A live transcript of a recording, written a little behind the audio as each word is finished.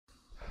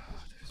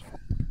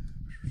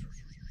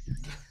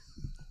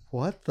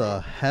What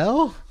the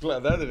hell?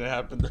 Glad that didn't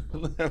happen.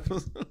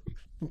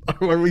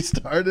 Were we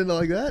starting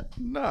like that?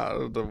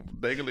 No, the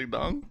dangly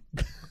dong.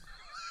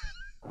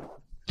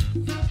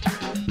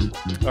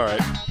 All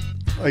right,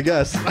 I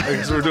guess. I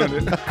guess we're doing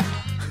it.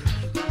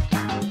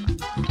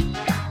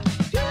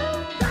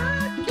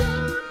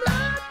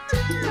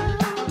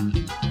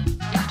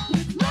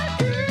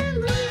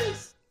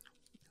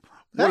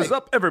 What is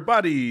up,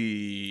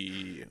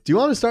 everybody? Do you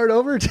want to start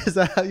over? Is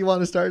that how you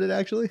want to start it,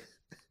 actually?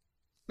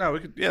 No, we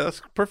could. Yeah,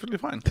 that's perfectly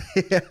fine.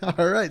 Yeah,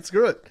 all right,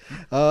 screw it.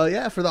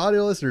 Yeah, for the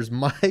audio listeners,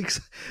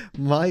 Mike's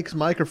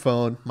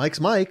microphone, Mike's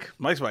mic,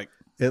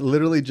 it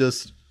literally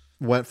just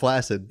went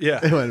flaccid.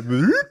 Yeah. It went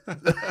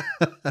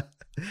bloop.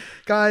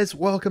 Guys,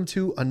 welcome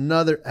to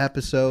another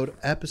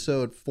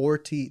episode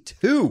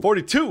 42.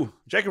 42.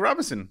 Jackie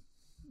Robinson.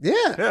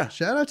 Yeah.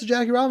 Shout out to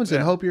Jackie Robinson.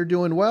 Yeah. Hope you're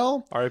doing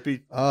well.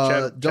 R.I.P.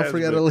 Don't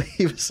forget to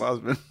leave us.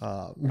 Husband.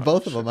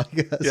 Both of them, I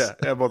guess.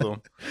 Yeah, both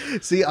of them.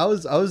 See, I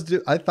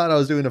thought I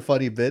was doing a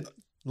funny bit,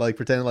 like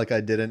pretending like I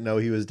didn't know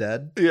he was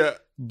dead. Yeah.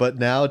 But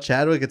now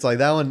Chadwick, it's like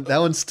that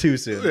one's too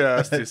soon. Yeah,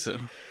 that's too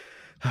soon.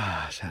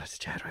 Shout out to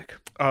Chadwick.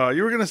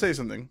 You were gonna say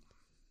something.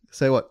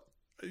 Say what?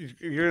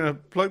 You're gonna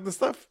plug the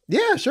stuff?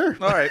 Yeah, sure.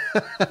 All right.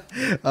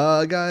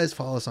 Guys,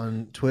 follow us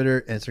on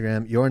Twitter,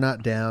 Instagram. You're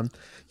Not Down.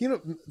 You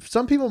know,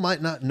 some people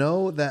might not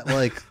know that.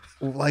 Like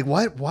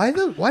why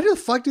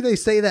the fuck do they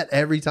say that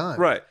every time?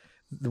 Right.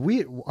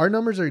 Our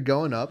numbers are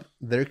going up.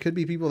 There could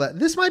be people that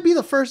this might be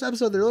the first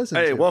episode they're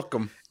listening to. Hey,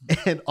 welcome.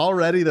 And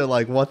already they're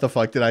like, "What the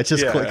fuck did I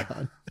just click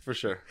on?" For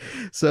sure.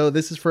 So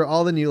this is for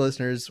all the new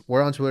listeners.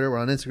 We're on Twitter. We're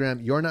on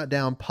Instagram. You're Not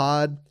Down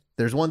Pod.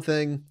 There's one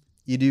thing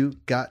you do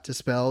got to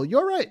spell.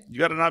 You're right. You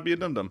got to not be a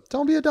dum-dum.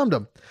 Don't be a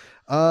dum-dum.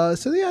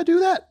 So yeah, do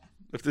that.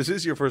 If this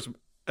is your first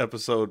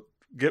episode,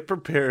 get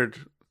prepared.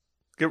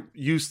 Get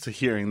used to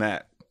hearing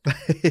that.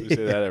 We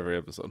say that every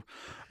episode.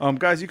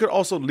 Guys, you could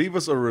also leave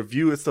us a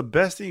review. It's the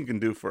best thing you can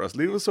do for us.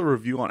 Leave us a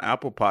review on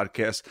Apple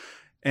Podcasts.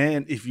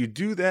 And if you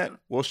do that,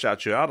 we'll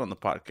shout you out on the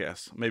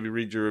podcast. Maybe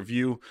read your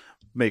review,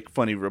 make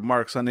funny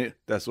remarks on it.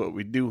 That's what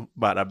we do.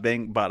 Bada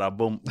bang, bada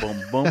boom,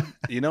 boom, boom.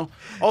 You know?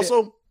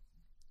 Also,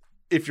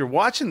 if you're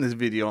watching this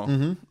video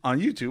on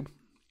YouTube,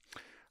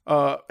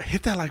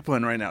 hit that like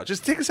button right now.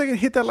 Just take a second,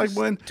 hit that like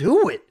button.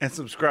 Do it. And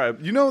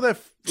subscribe. You know that...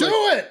 Do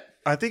it.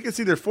 I think it's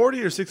either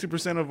 40 or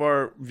 60% of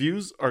our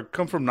views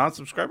come from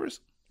non-subscribers.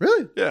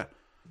 Really? Yeah.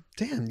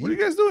 Damn. What are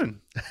you guys doing?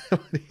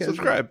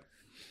 Subscribe.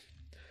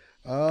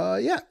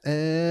 Yeah.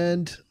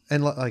 And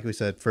like we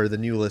said, for the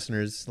new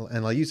listeners,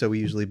 and like you said, we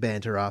usually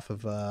banter off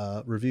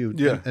of review.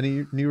 Yeah.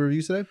 Any new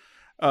reviews today?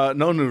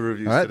 No new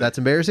reviews. All right. today. That's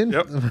embarrassing.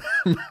 Yep.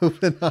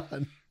 Moving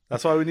on.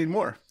 That's why we need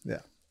more. Yeah.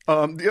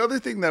 The other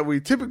thing that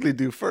we typically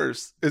do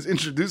first is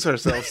introduce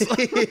ourselves.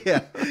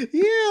 Yeah.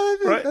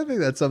 I think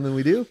that's something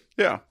we do.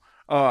 Yeah.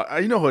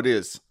 You know who it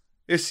is.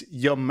 It's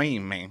your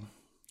main man.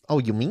 Oh,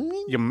 you mean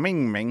me? Your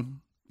main man,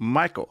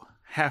 Michael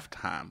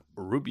Halftime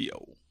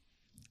Rubio.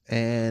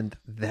 And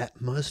that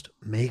must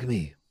make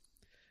me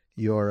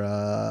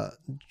your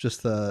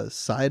just the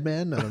side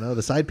man. I don't know,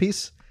 the side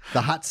piece,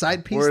 the hot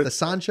side piece, the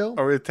Sancho.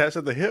 Are we attached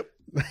at the hip?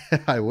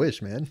 I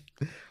wish, man.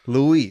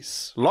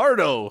 Luis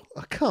Lardo.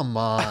 Oh, come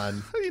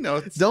on. You know,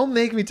 Don't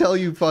make me tell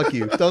you fuck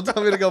you. Don't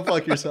tell me to go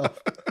fuck yourself.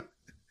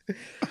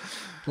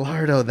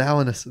 Lardo,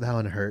 that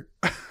one hurt.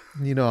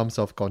 You know I'm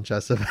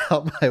self-conscious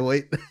about my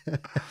weight.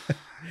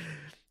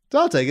 So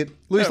I'll take it.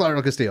 Luis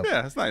Lardo Castillo.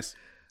 Yeah, it's nice.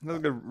 That's a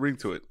good ring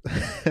to it.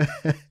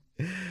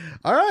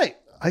 All right.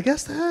 I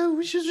guess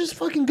we should just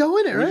fucking go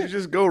in it, We right? should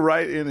just go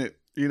right in it,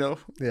 you know?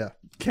 Yeah.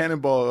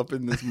 Cannonball up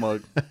in this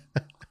mug.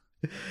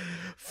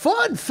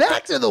 Fun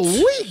fact of the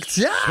week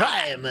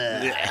time.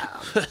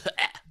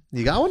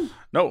 You got one?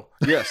 No.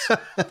 Yes.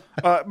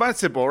 Mine's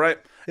simple, right?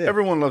 Yeah.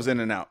 Everyone loves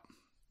In-N-Out.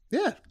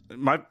 Yeah.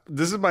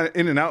 This is my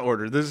In-N-Out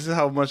order. This is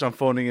how much I'm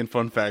phoning in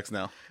fun facts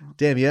now.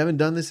 Damn, you haven't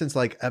done this since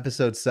like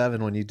episode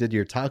 7 when you did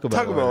your Taco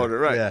Bell order,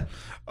 right?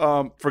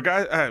 Yeah. For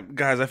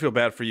guys, I feel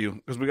bad for you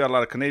because we got a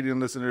lot of Canadian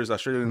listeners,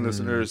 Australian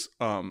listeners,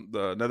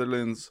 the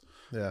Netherlands,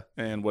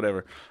 and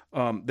whatever.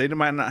 They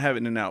might not have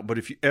In-N-Out, but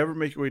if you ever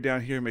make your way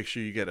down here, make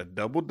sure you get a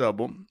double,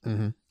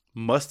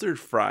 mustard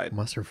fried.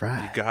 Mustard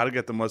fried. You gotta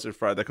get the mustard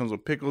fried. That comes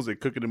with pickles. They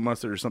cook it in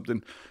mustard or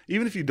something.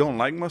 Even if you don't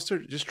like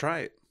mustard, just try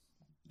it.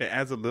 It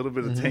adds a little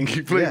bit of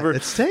tangy flavor. Yeah,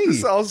 it's tangy.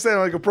 This also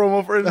sounding like a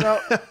promo for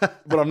In-N-Out,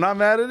 but I'm not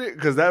mad at it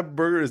because that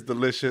burger is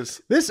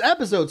delicious. This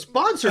episode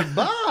sponsored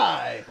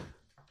by.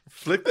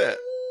 Flick that.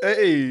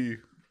 Hey.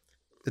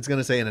 It's going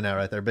to say In-N-Out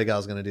right there. Big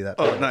Al's going to do that.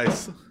 Oh,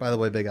 nice. By the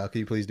way, Big Al, can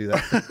you please do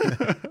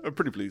that? I'm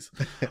pretty pleased.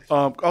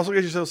 Also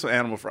get yourself some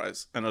animal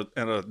fries and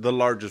the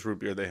largest root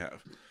beer they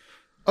have.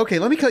 Okay,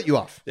 let me cut you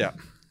off. Yeah.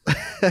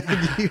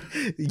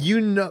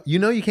 you know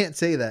you can't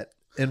say that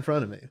in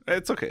front of me.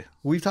 It's okay.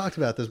 We've talked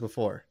about this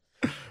before.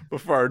 But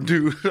for our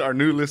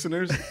new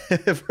listeners,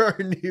 for our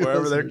new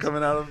wherever listeners. they're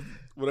coming out of,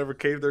 whatever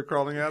cave they're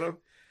crawling out of.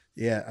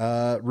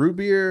 Yeah, root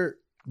beer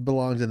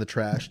belongs in the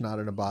trash, not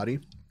in a body.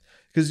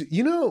 Because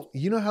you know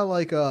how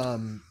like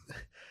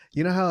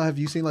you know how have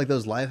you seen like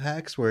those life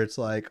hacks where it's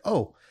like,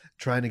 oh,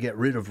 trying to get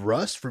rid of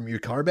rust from your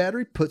car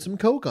battery, put some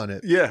Coke on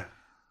it. Yeah.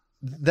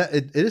 That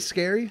it is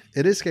scary.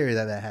 It is scary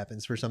that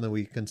happens for something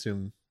we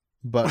consume.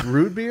 But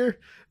root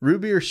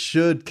beer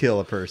should kill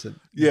a person.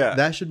 Yeah.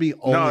 That should be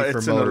only for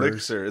it's motors. an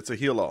elixir. It's a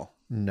heal-all.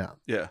 No,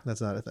 Yeah.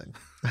 that's not a thing.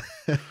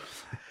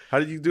 How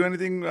did you do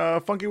anything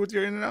funky with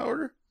your In-N-Out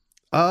order?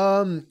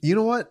 You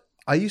know what?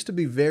 I used to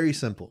be very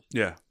simple.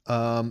 Yeah.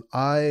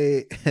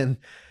 And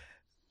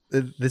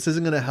this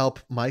isn't going to help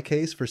my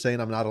case for saying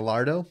I'm not a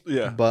lardo.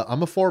 Yeah. But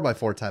I'm a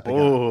 4x4 type of guy.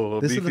 Oh,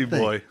 This is beefy the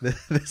thing. boy.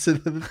 This is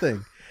the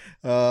thing.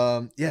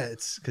 Yeah,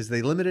 it's because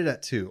they limit it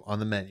at 2 on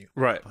the menu.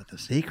 Right. But the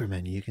secret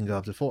menu, you can go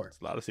up to 4.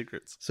 A lot of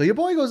secrets. So your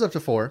boy goes up to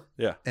 4.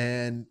 Yeah.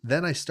 And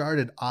then I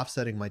started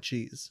offsetting my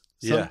cheese.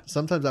 Yeah.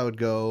 Sometimes I would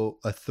go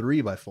a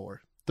 3x4.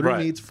 3 Right.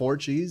 meats, 4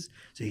 cheese.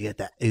 So you get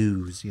that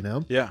ooze, you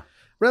know? Yeah.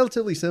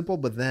 Relatively simple,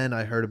 but then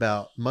I heard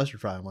about mustard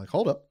fry. I'm like,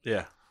 hold up.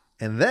 Yeah.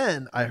 And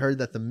then I heard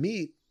that the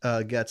meat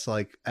gets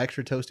like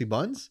extra toasty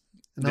buns.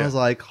 And I Yeah. was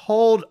like,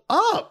 hold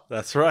up.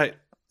 That's right.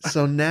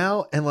 So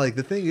now, and like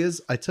the thing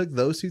is, I took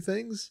those 2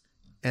 things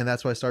and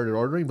that's why I started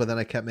ordering, but then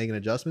I kept making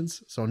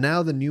adjustments. So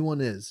now the new one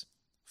is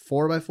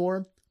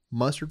 4x4,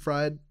 mustard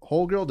fried,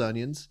 whole grilled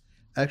onions,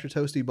 extra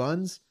toasty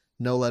buns,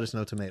 no lettuce,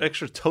 no tomato.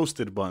 Extra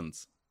toasted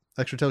buns.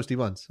 Extra toasty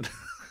buns.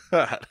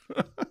 No,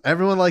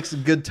 Everyone likes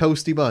good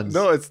toasty buns.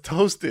 it's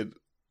toasted.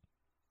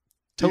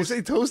 Do you Toast-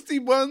 say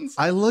toasty buns?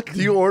 I look. Do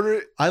you order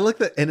it? I look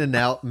the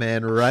In-N-Out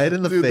man right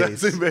in the Dude,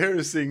 face. that's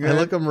embarrassing. I Man.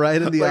 look him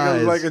right in the like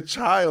eyes. like a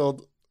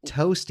child.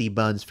 Toasty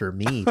buns for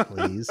me,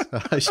 please.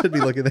 I should be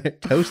looking there.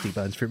 Toasty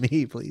buns for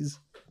me, please.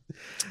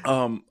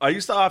 I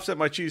used to offset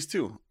my cheese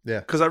too. Yeah.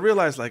 Because I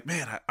realized, like,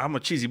 man, I'm a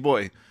cheesy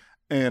boy,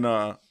 and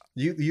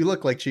You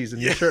look like cheese in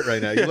your shirt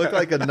right now. You look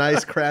like a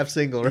nice craft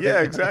single. Right yeah, now.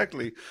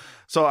 exactly.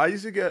 So I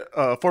used to get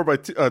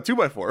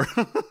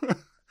 2x4.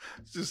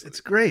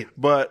 It's great.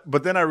 But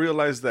then I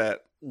realized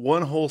that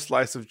one whole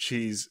slice of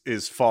cheese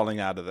is falling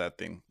out of that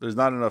thing. There's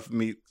not enough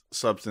meat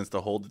substance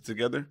to hold it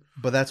together.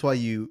 But that's why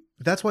you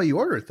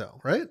order it though,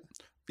 right?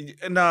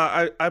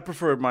 No, I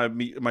prefer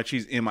my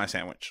cheese in my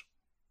sandwich.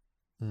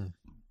 Mm.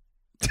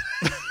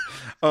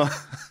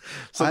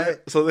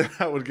 So then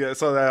I would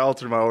get I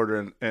altered my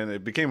order and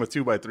it became a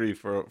 2x3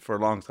 for a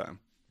long time.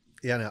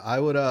 Yeah, no, I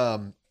would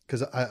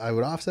because I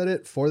would offset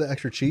it for the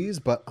extra cheese,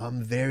 but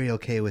I'm very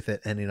okay with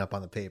it ending up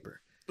on the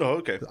paper. Oh,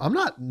 okay. I'm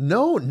not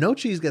no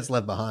cheese gets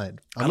left behind.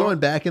 I'm going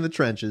back in the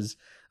trenches.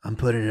 I'm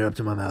putting it up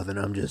to my mouth and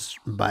I'm just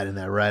biting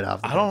that right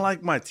off. I don't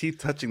like my teeth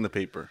touching the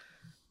paper.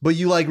 But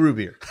you like root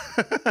beer.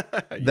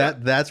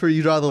 That's where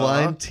you draw the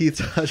line. Uh-huh. Teeth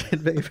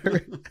touching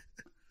paper.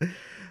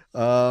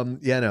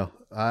 Yeah, no.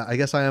 I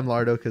guess I am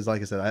lardo because,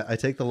 like I said, I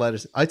take the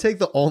lettuce. I take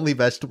the only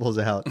vegetables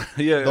out.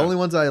 Yeah, The only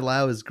ones I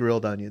allow is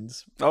grilled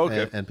onions. Oh,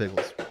 okay. And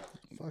pickles.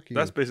 Fuck you.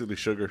 That's basically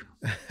sugar.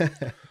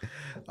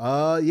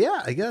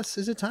 Yeah. I guess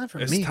is it time for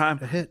It's me time.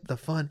 to hit the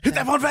fun? Hit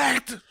that fun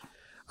fact.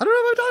 I don't know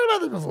if I've talked about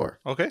this before.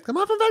 Okay. Come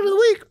on, fun fact of the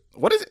week.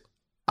 What is it?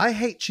 I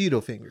hate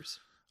Cheeto fingers.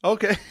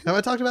 Okay. Have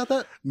I talked about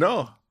that?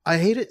 No. I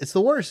hate it. It's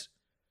the worst.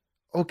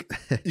 Okay.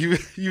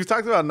 You've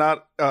talked about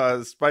not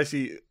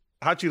spicy.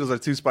 Hot Cheetos are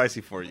too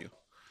spicy for you.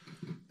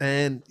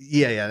 And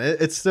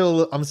it's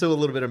still I'm still a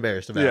little bit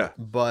embarrassed about Yeah. it.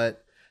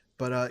 But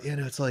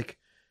it's like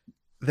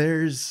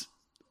there's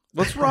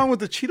What's wrong with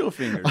the Cheeto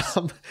fingers?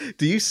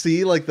 do you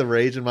see like the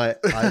rage in my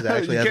eyes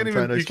actually as I'm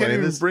trying to you can't explain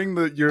even this? bring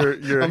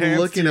your I'm hands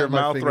looking to your at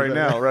my mouth fingers right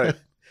now, right?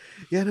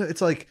 Yeah, no,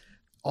 it's like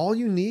all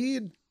you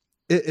need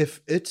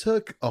if it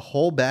took a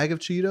whole bag of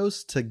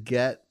Cheetos to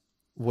get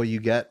what you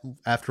get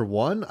after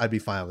one, I'd be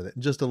fine with it.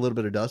 Just a little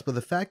bit of dust, but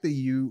the fact that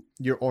your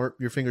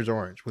fingers are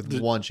orange with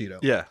one Cheeto,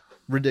 Yeah.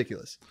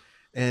 ridiculous.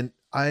 And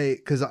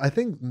because I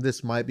think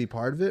this might be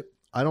part of it.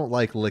 I don't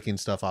like licking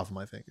stuff off of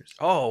my fingers,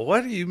 Oh,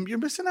 what are you're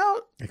missing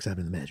out? except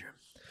in the bedroom.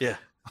 Yeah.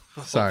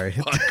 Sorry.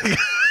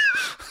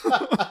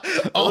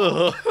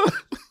 Oh,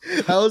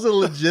 that was a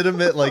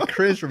legitimate like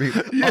cringe for me.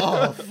 Yeah.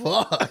 Oh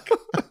fuck.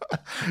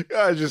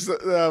 I just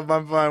my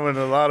mind went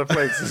a lot of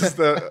places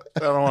that I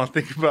don't want to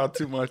think about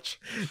too much.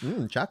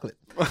 Chocolate.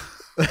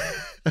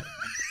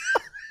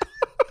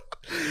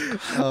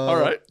 All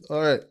right.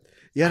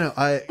 Yeah, no,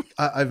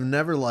 I've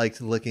never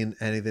liked licking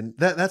anything.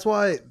 That's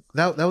why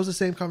that was the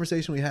same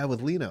conversation we had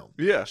with Lino.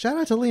 Yeah. Shout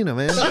out to Lino,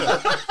 man.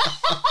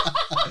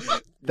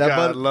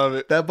 Gotta love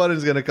it. That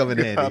button's gonna come in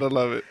handy. Gotta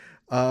love it.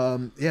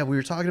 Yeah, we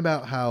were talking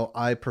about how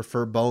I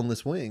prefer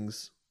boneless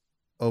wings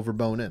over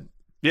bone-in.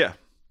 Yeah.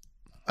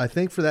 I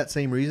think for that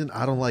same reason,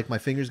 I don't like my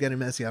fingers getting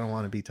messy. I don't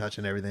want to be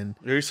touching everything.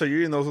 So you're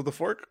eating those with a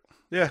fork?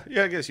 Yeah.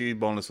 I guess you eat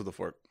boneless with a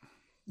fork.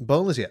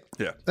 Boneless, yeah.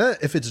 Yeah.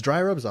 If it's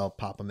dry rubs, I'll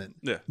pop them in.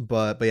 Yeah.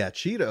 But yeah,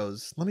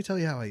 Cheetos. Let me tell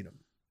you how I eat them.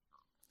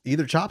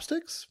 Either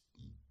chopsticks.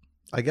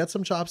 I get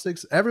some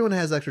chopsticks. Everyone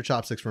has extra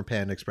chopsticks from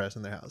Panda Express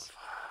in their house.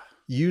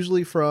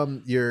 Usually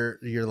from your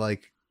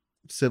like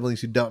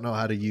siblings who don't know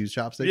how to use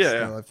chopsticks. Yeah.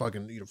 They're like,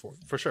 fucking eat a fork.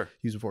 For sure.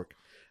 Use a fork.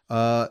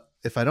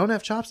 If I don't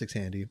have chopsticks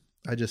handy,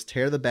 I just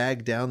tear the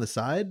bag down the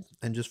side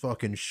and just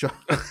fucking shove.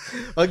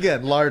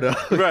 Again, Lardo.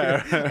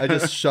 Right. I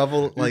just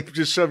shovel like You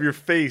just shove your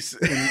face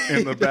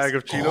in the bag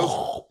of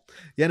Cheetos.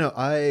 Yeah, no,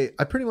 I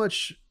pretty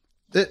much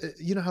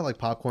You know how like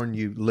popcorn,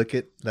 you lick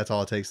it. That's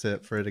all it takes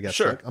for it to get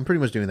Sure. stuck. I'm pretty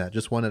much doing that,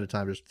 just one at a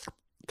time. Just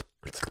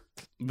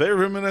Very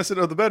reminiscent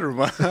of the bedroom.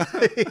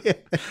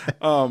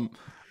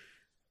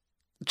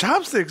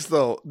 Chopsticks,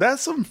 though,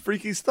 that's some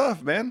freaky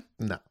stuff, man.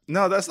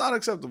 No, that's not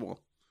acceptable.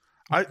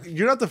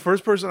 You're not the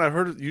first person I've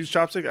heard use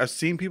chopsticks. I've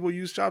seen people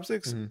use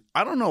chopsticks. Mm-hmm.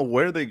 I don't know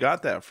where they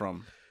got that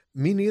from.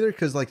 Me neither,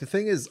 because like the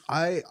thing is,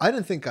 I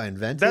didn't think I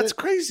invented That's it.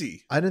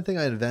 crazy. I didn't think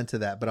I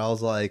invented that, but I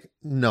was like,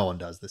 no one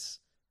does this.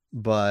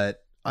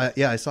 But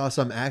I saw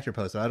some actor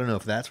post it. I don't know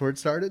if that's where it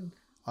started.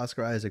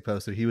 Oscar Isaac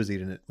posted he was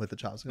eating it with the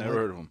chopsticks. Never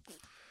heard of them.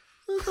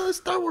 The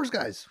Star Wars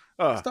guys.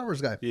 Star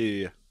Wars guy.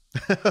 Yeah.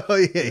 Oh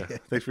yeah.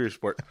 Thanks for your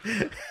support.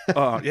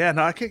 Yeah,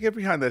 no, I can't get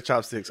behind that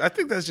chopsticks. I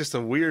think that's just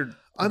a weird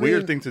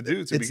thing to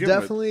do. It's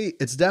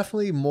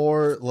definitely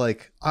more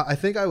like I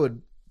think I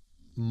would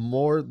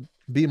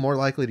be more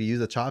likely to use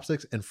the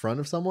chopsticks in front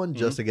of someone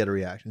just to get a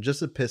reaction, just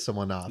to piss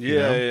someone off.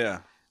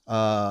 Yeah.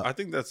 I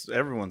think that's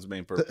everyone's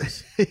main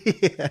purpose.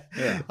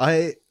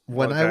 Yeah.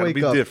 When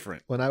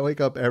I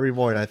wake up every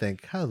morning, I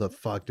think, how the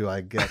fuck do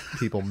I get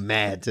people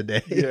mad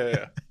today?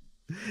 Yeah.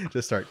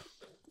 Just start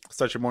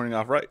your morning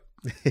off right.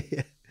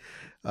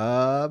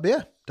 But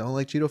yeah, don't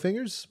like Cheeto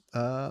fingers.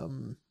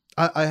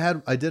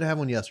 I did have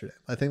one yesterday.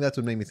 I think that's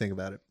what made me think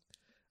about it.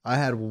 I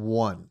had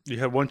one. You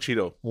had one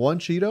Cheeto. One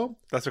Cheeto.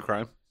 That's a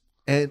crime.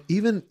 And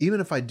even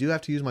if I do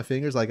have to use my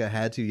fingers like I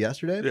had to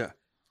yesterday,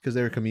 because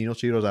they were communal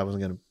Cheetos, I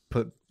wasn't gonna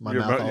put my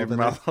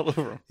mouth all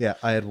over them. Yeah,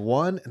 I had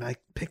one, and I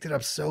picked it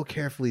up so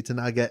carefully to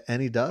not get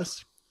any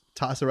dust.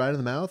 Toss it right in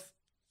the mouth.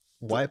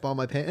 Wipe on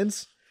my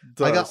pants.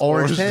 I got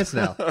orange pants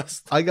now.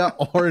 I got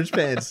orange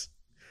pants,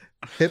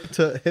 hip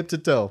to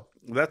toe.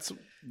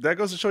 That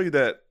goes to show you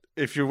that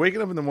if you're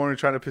waking up in the morning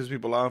trying to piss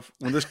people off,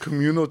 when there's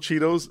communal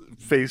Cheetos,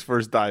 face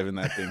first dive in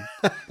that thing.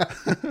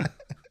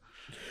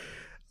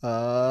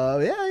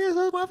 Yeah, I guess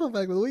that's my fun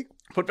fact of the week.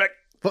 Put back.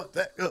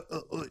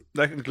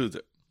 That concludes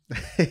it.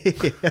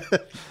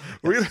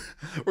 We're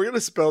gonna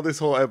spell this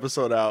whole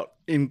episode out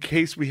in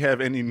case we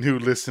have any new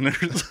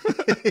listeners.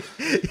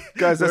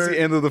 Guys, that's the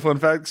end of the fun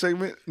fact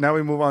segment. Now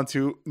we move on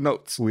to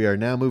notes. We are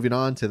now moving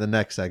on to the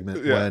next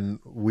segment when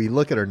we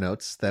look at our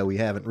notes that we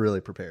haven't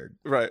really prepared.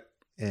 Right.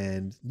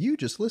 And you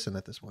just listen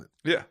at this point.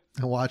 Yeah.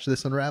 And watch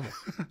this unravel.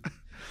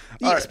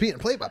 ESPN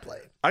play-by-play.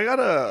 I got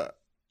a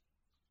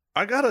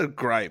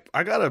gripe.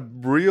 I got a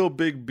real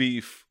big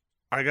beef.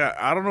 I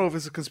don't know if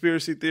it's a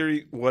conspiracy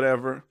theory,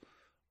 whatever.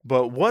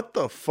 But what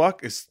the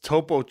fuck is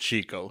Topo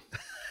Chico?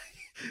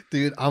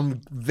 Dude,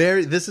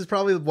 this is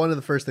probably one of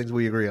the first things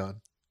we agree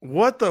on.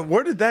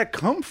 Where did that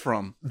come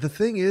from? The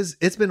thing is,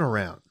 it's been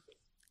around.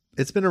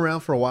 It's been around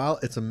for a while.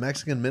 It's a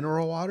Mexican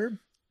mineral water.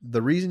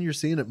 The reason you're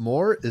seeing it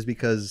more is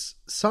because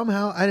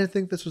somehow I didn't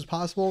think this was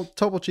possible.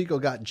 Topo Chico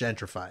got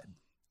gentrified.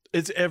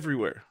 It's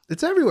everywhere.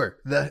 It's everywhere.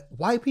 The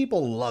white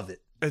people love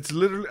it. It's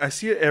literally, I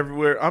see it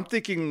everywhere. I'm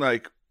thinking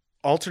like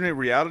alternate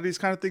realities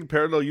kind of thing,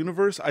 parallel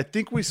universe. I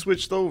think we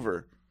switched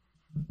over.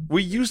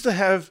 We used to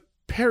have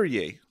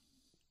Perrier.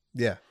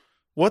 Yeah.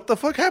 What the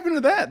fuck happened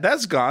to that?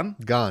 That's gone.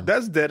 Gone.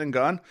 That's dead and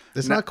gone.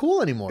 It's not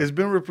cool anymore. It's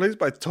been replaced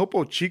by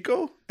Topo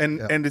Chico,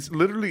 and it's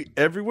literally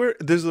everywhere.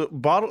 There's a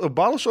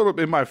bottle showed up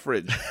in my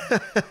fridge,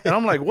 and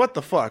I'm like, what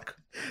the fuck?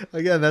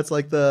 Again, that's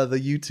like the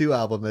U2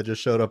 album that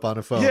just showed up on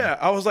a phone. Yeah,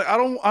 I was like, I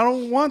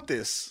don't want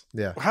this.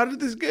 Yeah. How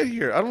did this get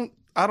here?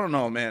 I don't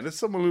know, man. It's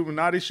some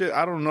Illuminati shit.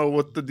 I don't know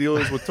what the deal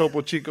is with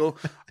Topo Chico.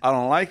 I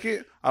don't like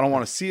it. I don't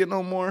want to see it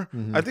no more.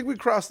 Mm-hmm. I think we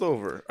crossed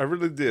over. I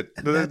really did.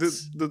 Did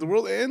the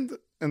world end?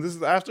 And this is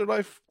the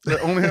afterlife that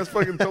only has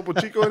fucking Topo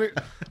Chico in it?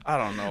 I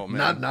don't know,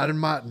 man.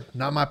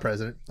 Not my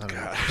president. I don't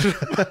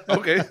know.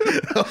 Okay.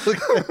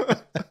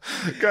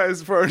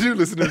 Guys, for our new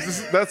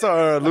listeners, that's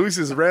our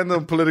Luis's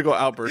random political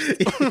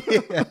outburst.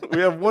 We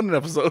have one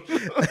episode.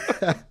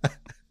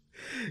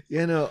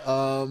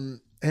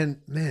 And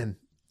man,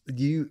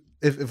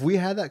 if we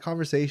had that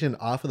conversation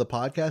off of the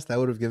podcast, that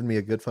would have given me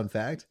a good fun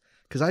fact.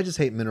 Because I just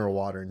hate mineral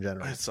water in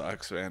general. It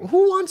sucks, man.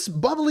 Who wants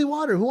bubbly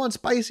water? Who wants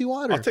spicy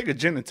water? I'll take a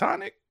gin and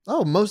tonic.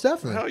 Oh, most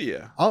definitely. Hell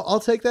yeah. I'll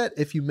take that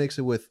if you mix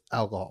it with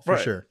alcohol, for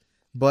sure.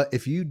 But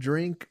if you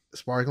drink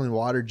sparkling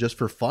water just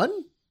for fun?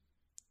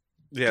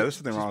 Yeah, there's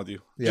something wrong with you.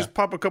 Yeah. Just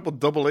pop a couple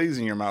double A's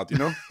in your mouth, you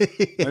know?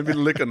 Maybe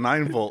lick a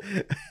 9-volt.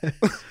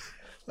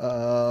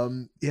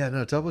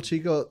 Topo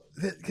Chico,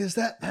 because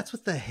that's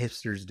what the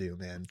hipsters do,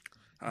 man.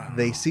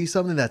 They see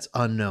something that's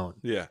unknown.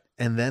 Yeah.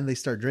 And then they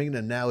start drinking,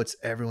 and now it's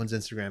everyone's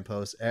Instagram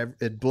post.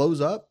 It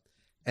blows up,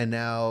 and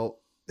now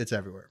it's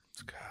everywhere.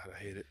 God, I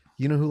hate it.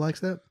 You know who likes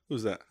that?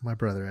 Who's that? My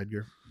brother,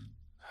 Edgar.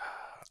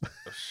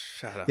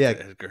 Shout out to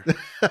Edgar.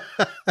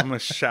 I'm going to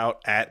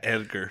shout at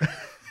Edgar.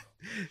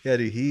 Yeah,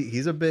 dude,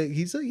 he's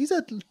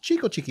a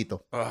Chico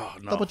Chiquito. Oh,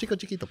 no. Topo Chico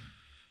Chiquito.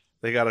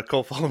 They got a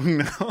cult following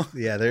now.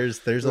 Yeah,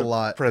 there's a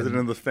lot.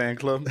 President of the fan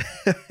club.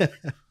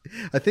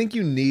 I think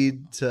you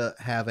need to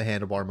have a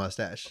handlebar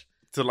mustache.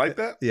 To like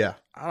that? Yeah.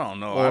 I don't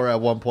know. Or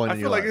at one point in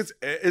your life. I feel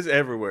like it's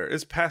everywhere.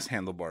 It's past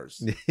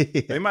handlebars.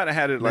 Yeah. They might have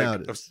had it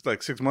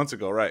like 6 months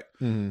ago, right?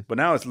 Mm-hmm. But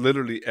now it's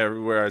literally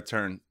everywhere I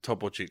turn.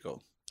 Topo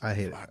Chico. I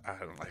hate it. I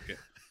don't like it.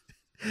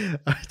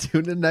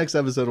 Tune in next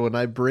episode when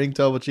I bring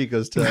Topo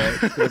Chicos to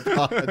the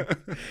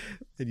pod,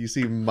 and you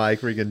see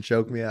Mike freaking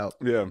choke me out.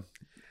 Yeah.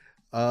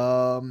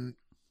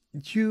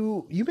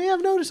 You may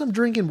have noticed I'm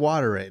drinking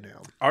water right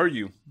now. Are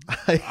you?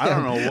 I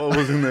don't know what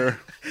was in there.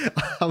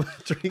 I'm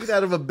drinking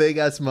out of a big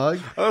ass mug.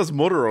 Oh, that was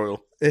motor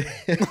oil.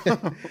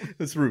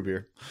 It's root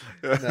beer.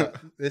 Yeah. No,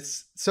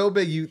 it's so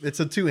big. It's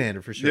a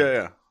two-hander for sure.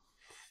 Yeah.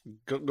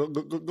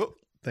 Go.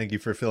 Thank you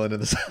for filling in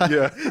the side.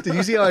 Yeah. Did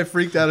you see how I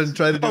freaked out and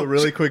tried to do a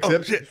really quick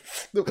sip? Shit.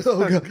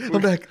 Oh god,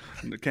 I'm back.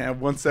 Can't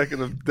have 1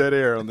 second of dead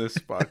air on this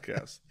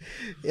podcast.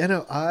 Yeah,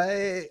 no,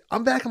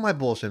 I'm back on my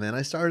bullshit, man.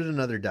 I started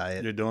another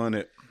diet. You're doing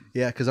it.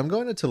 Yeah, because I'm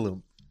going to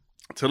Tulum.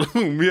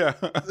 Tulum, yeah.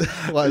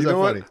 Why is you that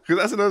know funny? Because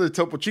that's another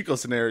Topo Chico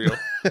scenario.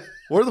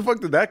 Where the fuck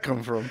did that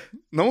come from?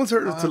 No one's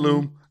heard of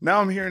Tulum.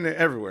 Now I'm hearing it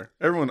everywhere.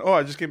 Everyone,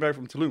 I just came back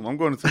from Tulum. I'm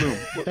going to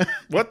Tulum.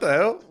 What the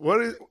hell?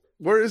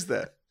 Where is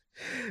that?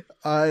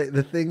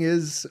 The thing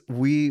is,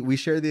 we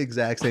share the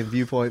exact same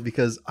viewpoint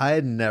because I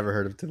had never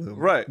heard of Tulum.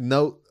 Right.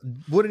 No,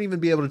 wouldn't even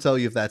be able to tell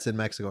you if that's in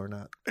Mexico or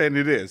not. And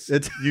it is.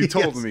 You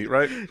told me,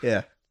 right?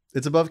 Yeah.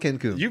 It's above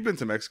Cancun. You've been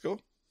to Mexico.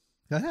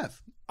 I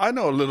have. I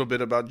know a little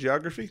bit about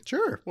geography.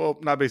 Sure. Well,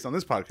 not based on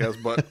this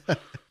podcast, but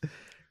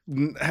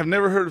have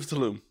never heard of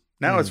Tulum.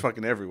 Now it's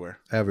fucking everywhere.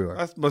 Everywhere.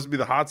 That must be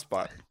the hot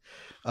spot.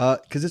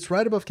 Because it's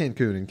right above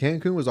Cancun, and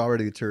Cancun was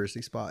already a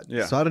touristy spot.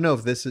 Yeah. So I don't know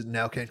if this is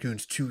now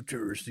Cancun's too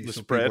touristy. The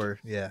so spread? people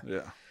yeah.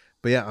 Yeah.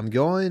 But yeah, I'm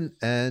going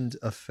end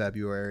of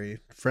February.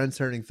 Friend's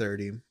turning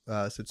 30.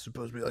 So it's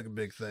supposed to be like a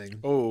big thing.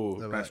 Oh,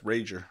 So, nice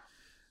rager.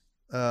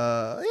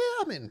 Yeah,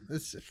 I mean,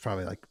 it's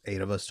probably like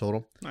 8 of us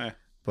total.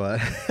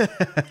 But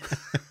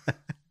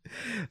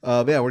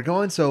yeah, we're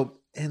going. So,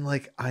 and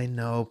like, I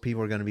know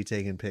people are going to be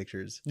taking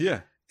pictures.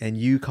 Yeah. And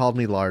you called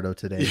me Lardo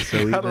today. So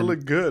You gotta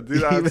look good.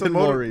 Dude, it's even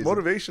more reason.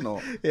 motivational.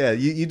 Yeah,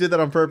 you did that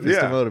on purpose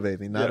Yeah. to motivate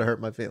me, not Yeah. to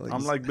hurt my feelings.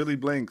 I'm like Billy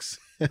Blanks.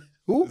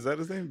 who? Is that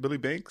his name? Billy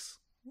Banks?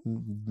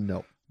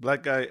 No.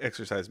 Black guy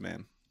exercise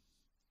man.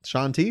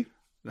 Sean T?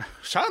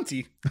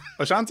 Ashanti?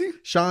 Ashanti?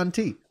 Sean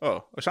T.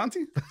 Oh,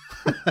 Ashanti?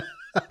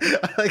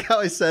 I like how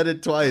I said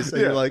it twice.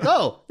 And Yeah. you're like,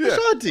 oh, Yeah.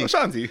 Ashanti.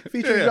 Ashanti.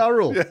 Featuring Ja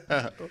Rule.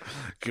 Yeah.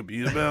 Could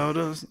be about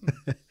us.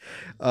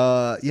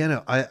 Yeah,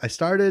 no, I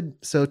started.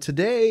 So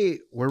today,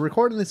 we're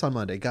recording this on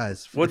Monday.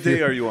 Guys. What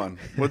day are you on?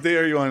 What day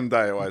are you on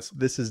diet-wise?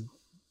 This is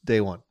day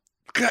 1.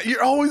 God,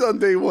 you're always on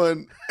day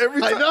 1.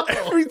 Every I time, know.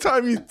 every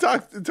time you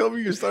tell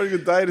me you're starting a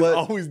diet, But-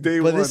 it's always day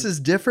But 1. this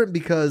is different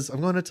because I'm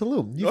going to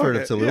Tulum. You've heard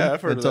of Okay, Tulum. yeah,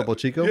 I've heard and of that. Topo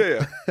Chico.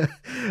 Yeah.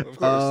 Of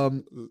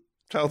course.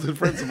 Childhood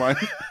friends of mine.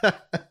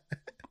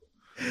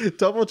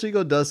 Topo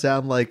Chico does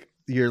sound like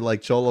your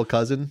like cholo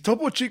cousin.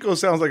 Topo Chico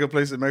sounds like a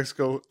place in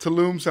Mexico.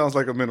 Tulum sounds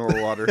like a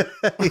mineral water.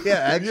 Yeah,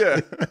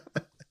 actually.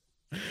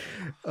 Yeah.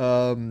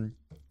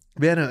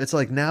 But yeah, no, it's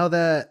like now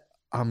that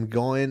I'm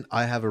going,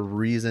 I have a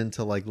reason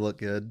to like look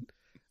good.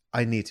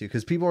 I need to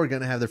because people are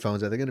gonna have their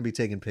phones out. They're gonna be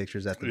taking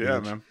pictures at the Yeah,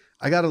 beach. man.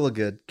 I gotta look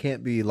good.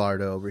 Can't be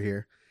Lardo over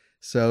here.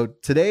 So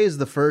today is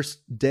the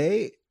first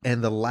day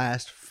and the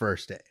last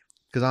first day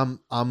because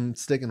I'm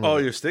sticking with Oh,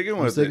 it. you're sticking I'm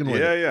with sticking it.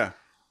 with Yeah, it. yeah.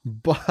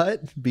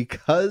 But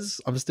because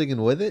I'm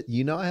sticking with it,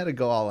 I had to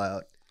go all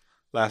out.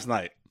 Last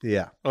night.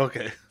 Yeah,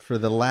 Okay. for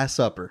the Last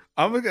Supper.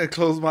 I'm going to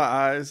close my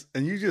eyes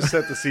and you just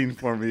set the scene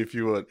for me if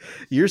you would.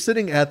 You're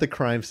sitting at the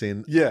crime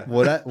scene. Yeah.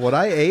 What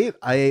I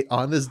ate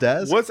on this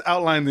desk. What's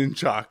outlined in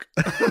chalk?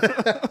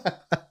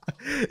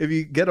 If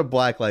you get a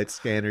blacklight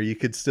scanner, you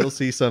could still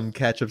see some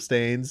ketchup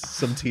stains,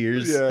 some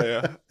tears,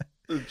 Yeah.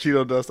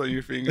 Cheeto dust on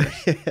your fingers.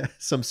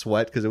 some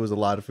sweat because it was a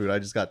lot of food. I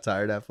just got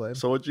tired halfway.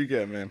 So what'd you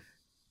get, man?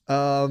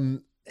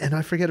 And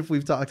I forget if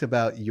we've talked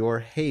about your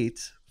hate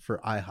for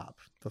IHOP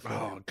before.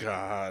 Oh,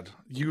 God.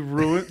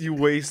 You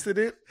wasted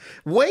it?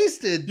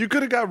 Wasted. You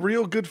could have got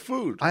real good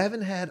food. I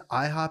haven't had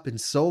IHOP in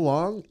so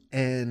long,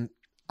 and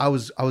I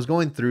was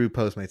going through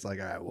Postmates like,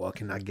 all right, what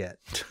can I get?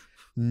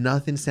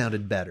 Nothing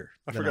sounded better.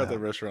 I than forgot that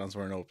IHOP. restaurants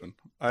weren't open.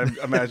 I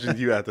imagined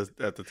you at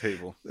the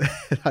table.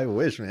 I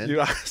wish, man.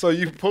 So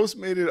you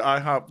Postmated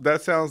IHOP.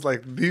 That sounds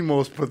like the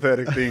most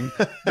pathetic thing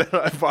that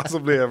I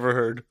possibly ever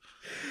heard.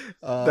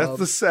 That's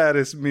the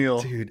saddest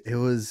meal. Dude, it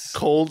was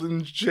Cold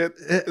and shit.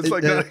 It's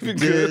like not even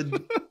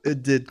good.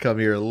 It did come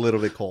here a little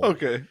bit cold.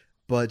 Okay.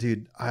 But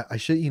dude, I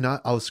shit you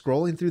not, I was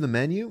scrolling through the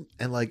menu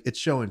and like it's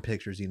showing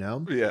pictures,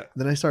 Yeah.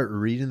 Then I start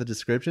reading the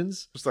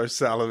descriptions. Start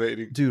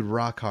salivating. Dude,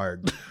 rock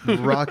hard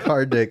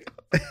dick.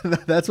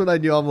 That's when I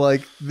knew. I'm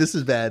like, this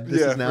is bad.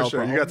 This is now for a sure.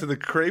 problem. You got to the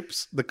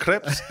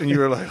crepes, and you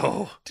were like,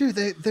 oh. Dude,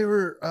 they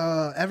were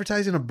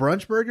advertising a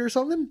brunch burger or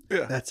something.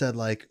 Yeah. That said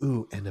like,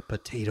 ooh, and a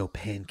potato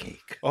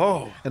pancake.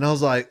 Oh. And I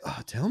was like, oh,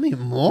 tell me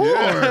more.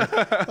 Yeah.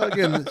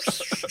 Fucking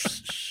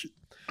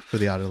for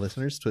the audio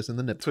listeners, twisting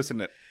the nip.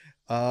 Twisting it.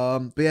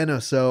 But yeah, no.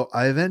 So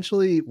I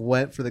eventually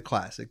went for the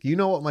classic. You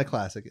know what my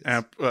classic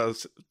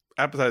is?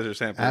 Appetizer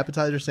sampler.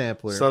 Appetizer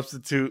sampler.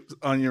 Substitute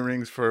onion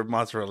rings for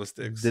mozzarella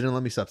sticks. Didn't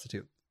let me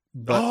substitute.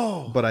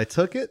 But I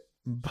took it.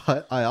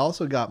 But I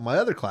also got my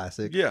other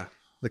classic, Yeah.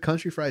 the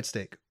country fried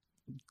steak,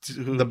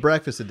 Dude. the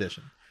breakfast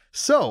edition.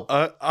 So,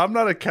 I'm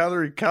not a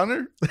calorie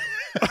counter,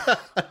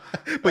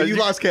 but you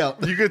lost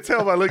count. You can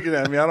tell by looking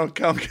at me. I don't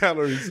count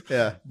calories.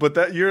 Yeah. But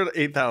that you're at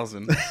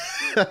 8,000.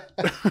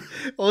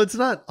 Well, it's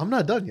not. I'm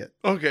not done yet.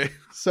 Okay.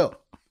 So,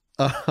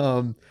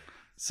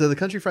 so the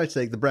country fried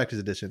steak, the breakfast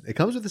edition, it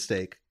comes with a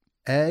steak,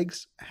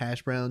 eggs,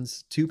 hash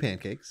browns, 2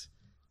 pancakes.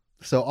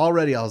 So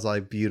already I was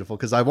like, beautiful,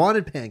 because I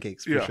wanted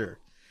pancakes for sure.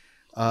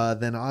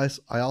 Then I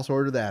also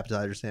ordered the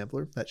appetizer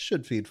sampler. That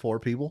should feed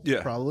 4 people,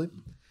 probably.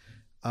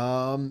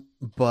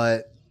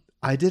 But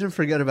I didn't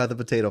forget about the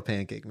potato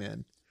pancake,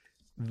 man.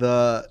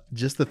 The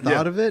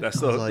thought of it, that's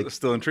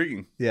still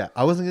intriguing. Yeah,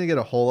 I wasn't gonna get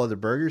a whole other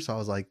burger, so I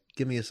was like,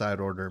 give me a side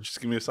order.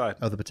 Just give me a side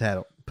of the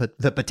potato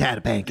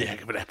pancake. Yeah,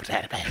 give me that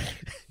potato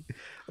pancake.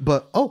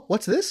 But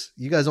what's this?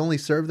 You guys only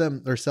serve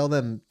them or sell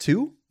them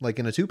 2, like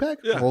in a 2-pack?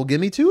 Yeah. Well,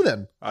 give me 2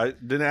 then. I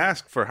didn't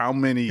ask for how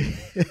many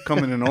come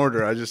in an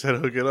order. I just said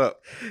hook it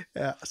up.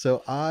 Yeah.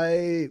 So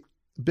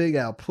Big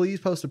Al, please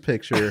post a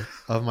picture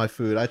of my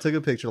food. I took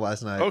a picture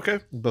last night. Okay.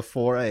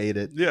 Before I ate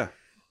it. Yeah.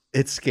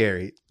 It's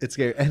scary. It's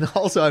scary. And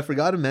also, I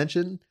forgot to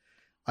mention,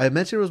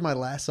 it was my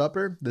last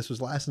supper. This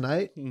was last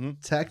night. Mm-hmm.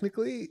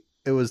 Technically,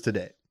 it was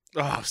today.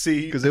 Oh,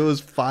 see. Because it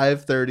was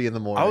 5:30 in the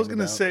morning. I was going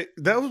to say,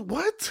 that was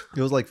what?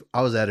 It was like,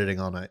 I was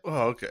editing all night.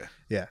 Oh, okay.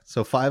 Yeah.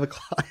 So 5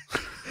 o'clock.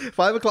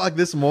 5 o'clock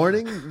this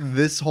morning,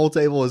 this whole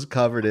table was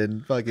covered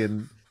in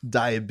fucking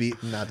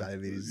not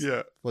diabetes.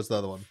 Yeah. What's the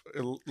other one?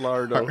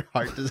 Lardo.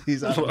 Heart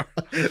disease.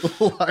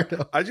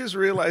 Lardo. I just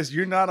realized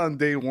you're not on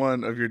day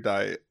 1 of your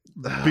diet.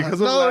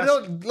 Because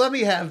of let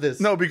me have this.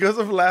 No, because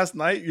of last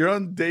night, you're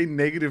on day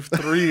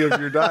 -3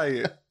 of your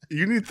diet.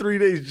 You need 3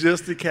 days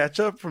just to catch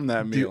up from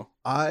that meal.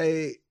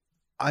 Dude,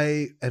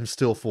 I am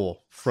still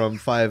full from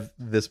 5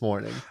 this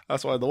morning.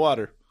 That's why the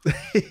water.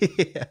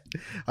 Yeah.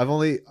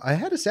 I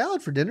had a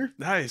salad for dinner.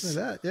 Nice. Like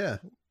that, yeah.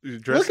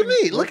 Look at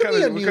me. Look at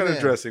me. What kind of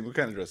dressing? What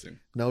kind of dressing?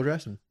 No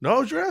dressing.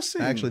 No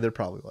dressing. Actually, there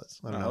probably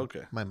was. I don't know.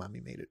 Okay. My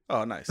mommy made it.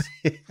 Oh, nice.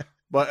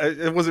 But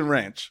it wasn't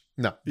ranch.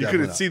 No. You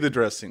couldn't see the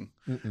dressing.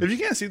 Mm-mm. If you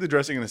can't see the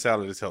dressing in a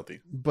salad, it's healthy.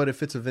 But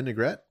if it's a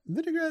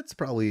vinaigrette's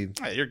probably...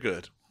 Hey, you're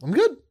good. I'm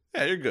good.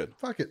 Yeah, you're good.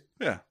 Fuck it.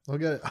 Yeah. I'll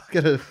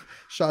get a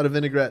shot of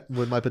vinaigrette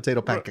with my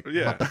potato pancake.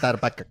 Yeah. My potato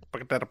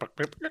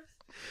pancake.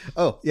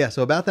 Oh, yeah.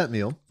 So about that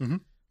meal,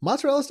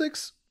 mozzarella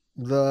sticks,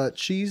 the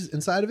cheese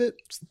inside of it,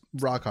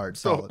 rock hard,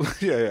 solid.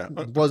 Yeah.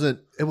 It wasn't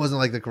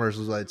like the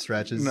commercials like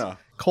stretches. No.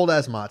 Cold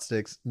ass mozz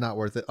sticks, not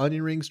worth it.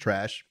 Onion rings,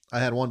 trash. I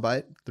had 1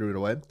 bite, threw it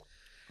away.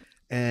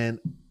 And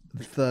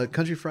the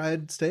country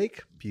fried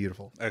steak,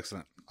 beautiful.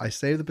 Excellent. I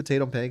saved the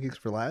potato pancakes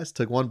for last,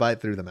 took 1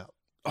 bite, threw them out.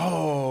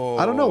 Oh.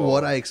 I don't know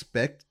what I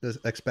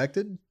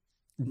expected,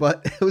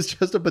 but it was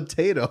just a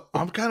potato.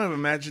 I'm kind of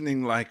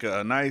imagining like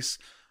a nice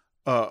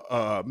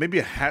maybe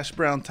a hash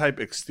brown type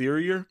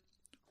exterior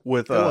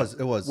with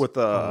it was with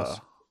a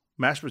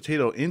mashed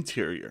potato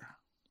interior.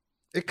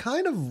 It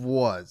kind of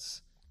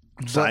was.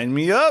 Sign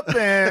me up,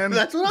 man.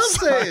 That's what I'm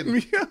saying. Sign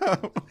me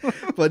up.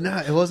 But no,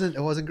 it wasn't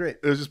great.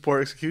 It was just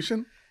poor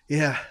execution.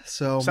 Yeah.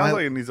 So sounds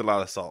like it needs a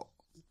lot of salt.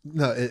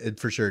 No, it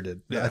for sure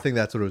did. Yeah. I think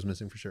that's what it was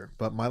missing for sure.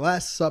 But my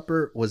last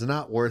supper was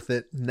not worth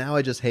it. Now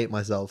I just hate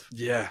myself.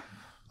 Yeah.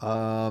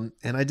 And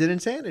I did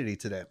Insanity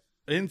today.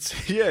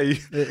 Yeah.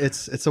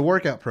 It's a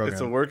workout program.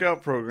 It's a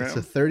workout program. It's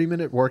a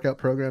 30-minute workout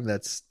program.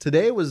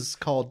 Today was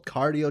called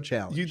Cardio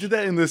Challenge. You did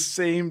that in the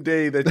same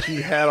day that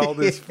you had all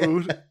this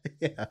food?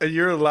 Yeah. And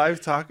you're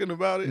alive talking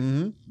about it?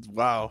 Mm-hmm.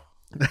 Wow.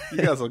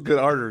 You got some good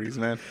arteries,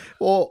 man.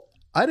 Well,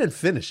 I didn't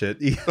finish it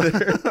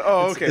either.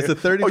 Oh, okay. It's a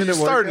 30-minute workout. You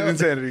started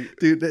Insanity.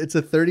 Dude, it's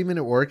a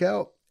 30-minute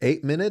workout.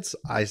 8 minutes,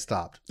 I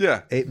stopped.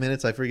 Yeah. 8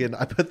 minutes, I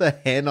put the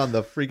hand on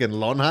the freaking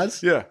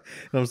lonjas. Yeah.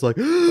 And I was like...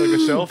 like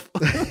a shelf?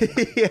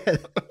 Yeah.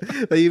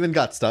 They even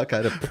got stuck. I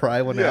had to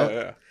pry one out.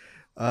 Yeah.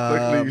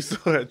 Luckily, you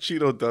still had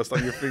Cheeto dust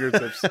on your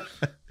fingertips.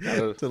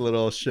 It's a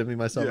little shimmy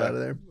myself out of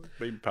there.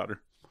 Baby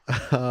powder.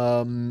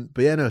 But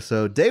yeah, no.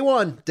 So day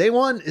one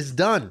is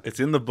done. It's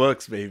in the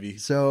books, baby.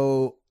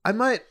 So I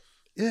might...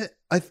 Yeah,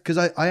 because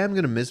I am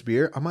going to miss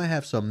beer. I might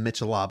have some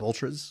Michelob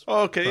Ultras.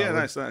 Oh, okay, probably.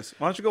 Yeah, nice.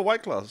 Why don't you go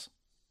White Claws?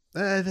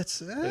 It's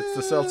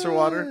the seltzer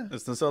water.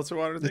 It's the seltzer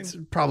water thing. It's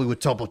probably with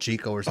Topo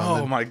Chico or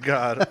something. Oh my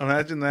god!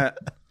 Imagine that.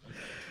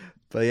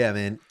 But yeah,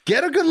 man,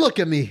 get a good look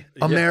at me.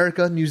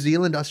 America, New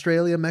Zealand,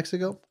 Australia,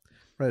 Mexico.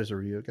 Right as a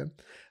review again.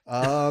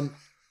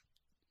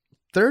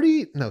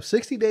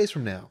 60 days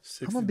from now,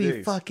 I'm gonna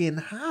be fucking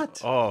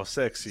hot. Oh,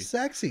 sexy.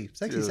 Sexy.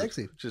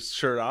 Just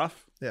shirt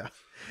off. Yeah.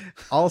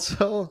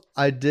 Also,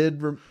 I'm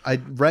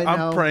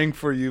praying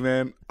for you,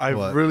 man. I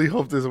really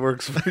hope this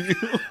works for you.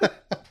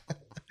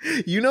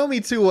 You know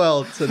me too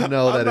well to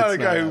know that I'm not it's a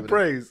guy who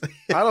prays.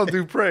 I don't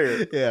do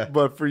prayer. Yeah.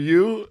 But for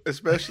you,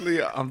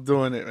 especially, I'm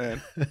doing it,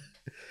 man.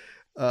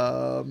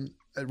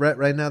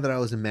 Right now that I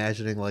was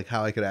imagining like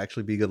how I could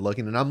actually be good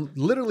looking, and I'm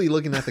literally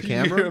looking at the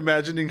camera. You're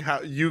imagining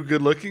how you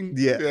good looking?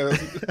 Yeah.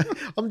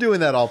 I'm doing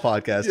that all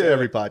podcast,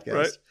 every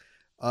podcast.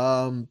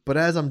 Right? But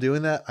as I'm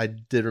doing that, I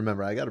did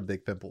remember I got a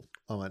big pimple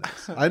on my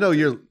nose. I know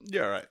you're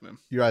all right, man.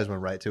 Your eyes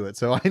went right to it,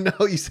 so I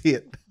know you see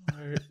it.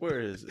 Where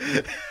is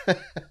it?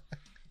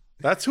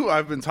 That's who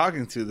I've been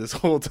talking to this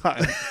whole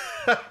time.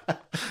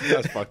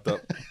 That's fucked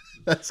up.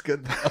 That's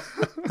good.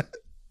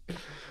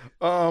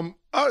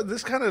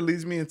 This kind of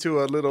leads me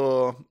into a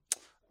little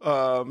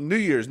New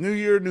Year's, New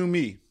Year, new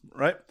me,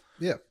 right?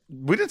 Yeah.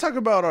 We didn't talk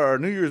about our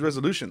New Year's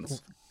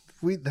resolutions.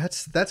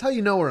 That's how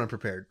you know we're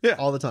unprepared. Yeah.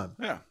 All the time.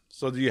 Yeah.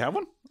 So do you have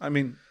one? I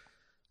mean,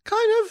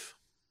 Kind of.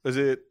 is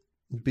it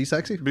Be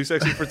sexy. be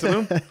sexy for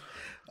Tulum?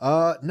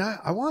 No,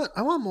 I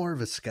want more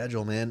of a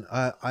schedule, man.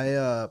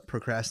 I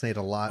procrastinate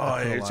a lot. Oh,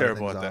 I put yeah, a you're lot of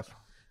terrible things at that. off.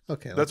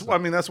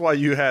 Okay. That's why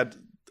you had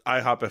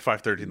IHOP at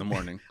 5:30 in the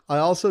morning. I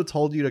also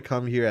told you to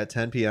come here at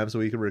 10 p.m. so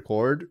we could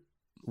record.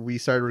 We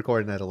started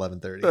recording at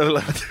 11:30. At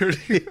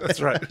 11:30.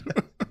 That's right.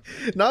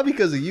 Not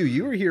because of you.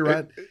 You were here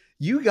right.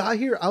 You got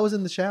here. I was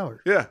in the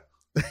shower. Yeah.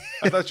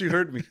 I thought you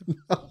heard me.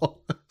 No.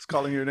 It's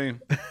calling your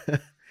name.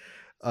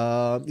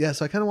 Yeah,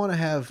 so I kind of want to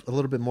have a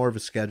little bit more of a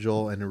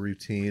schedule and a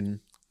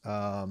routine.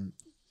 And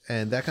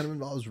that kind of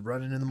involves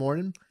running in the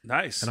morning.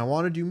 Nice. And I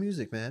want to do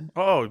music, man.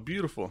 Oh,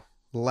 beautiful.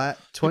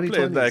 2020. You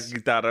played that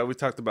guitar. We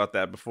talked about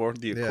that before.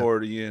 The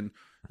accordion.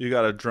 You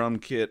got a drum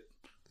kit.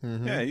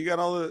 Mm-hmm. Yeah, you got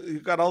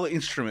all the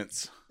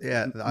instruments.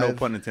 Yeah, No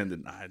pun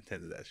intended. I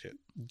intended that shit.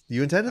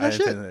 You intended that, I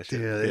shit? intended that shit.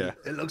 Dude, Yeah.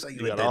 it looks like you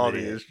got intended all it.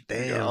 these. You got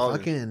Damn, all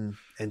fucking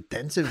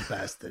intensive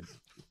bastard.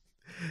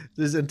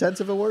 Is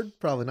intensive a word?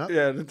 Probably not.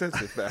 Yeah, an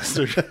intensive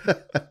bastard.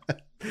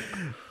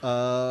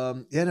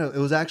 Yeah, no, it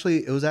was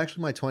actually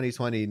my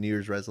 2020 New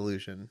Year's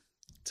resolution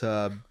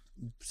to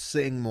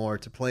sing more,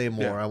 to play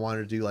more. Yeah. I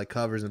wanted to do like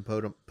covers and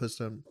put them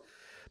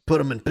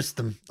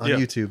on Yeah.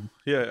 YouTube,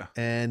 Yeah.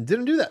 and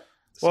didn't do that.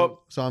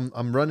 Well- So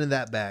I'm running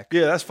that back.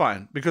 Yeah, that's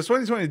fine. Because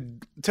 2020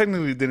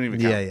 technically didn't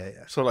even count. Yeah.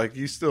 So like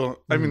you still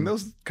I mean that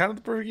was kind of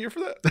the perfect year for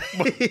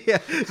that. Yeah,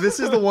 this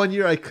is the one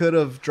year I could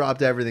have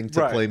dropped everything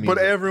to play music. But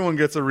everyone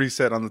gets a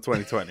reset on the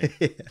 2020.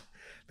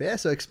 But yeah,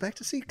 so expect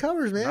to see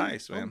covers, man.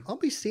 Nice, man. I'll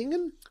be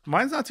singing.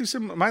 Mine's not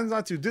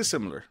too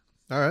dissimilar.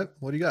 All right,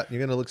 what do you got?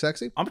 You're gonna look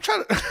sexy? I'm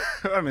trying to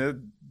I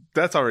mean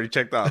that's already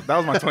checked out. That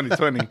was my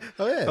 2020.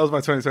 Oh yeah. That was my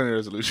 2020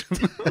 resolution.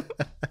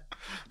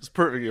 It's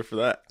perfect year for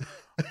that.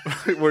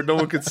 Where no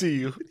one could see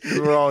you.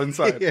 We're all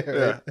inside.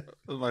 Yeah,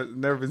 right.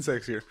 Never been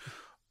sexier.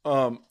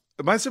 Am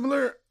I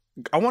similar?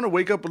 I want to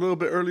wake up a little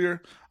bit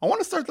earlier. I want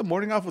to start the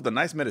morning off with a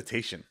nice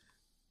meditation.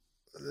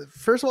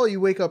 First of all, you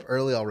wake up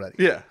early already.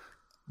 Yeah.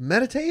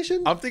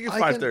 Meditation? I'm thinking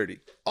 5:30.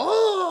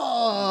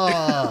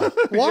 Oh,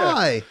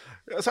 why?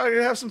 So I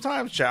can have some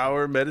time,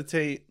 shower,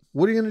 meditate.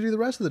 What are you gonna do the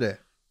rest of the day?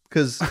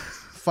 Because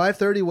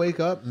 5:30, wake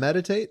up,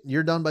 meditate.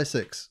 You're done by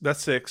 6.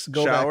 That's 6.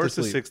 Go back Shower to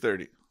to sleep.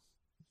 6:30.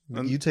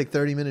 You take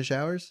 30-minute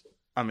showers.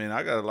 I mean,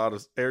 I got a lot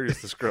of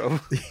areas to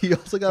scrub. You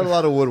also got a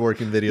lot of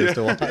woodworking videos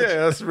to watch. Yeah,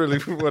 that's really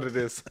what it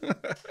is.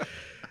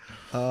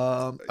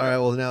 All right.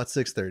 Well, now it's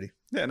 6:30.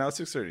 Yeah, now it's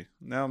 6:30.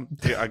 Now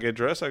I get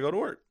dressed, I go to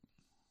work.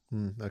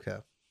 Okay.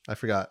 I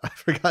forgot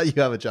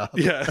you have a job.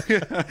 Yeah.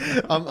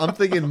 I'm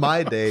thinking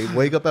my day.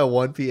 Wake up at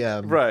 1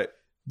 p.m. Right.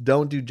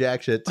 Don't do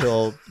jack shit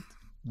till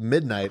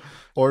midnight.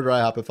 Order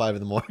IHOP at 5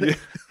 in the morning. Yeah.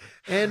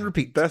 And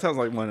repeat. That sounds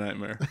like my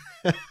nightmare.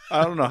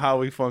 I don't know how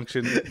we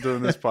function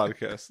doing this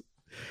podcast.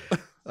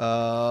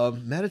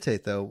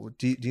 Meditate though.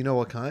 Do you know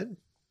what kind?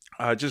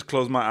 I just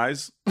close my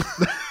eyes.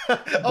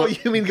 Oh,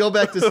 you mean go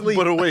back to sleep?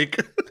 But awake.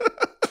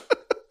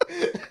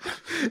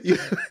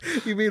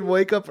 you mean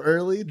wake up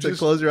early to Just-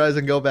 close your eyes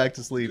and go back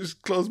to sleep?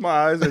 Just close my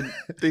eyes and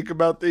think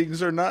about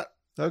things or not.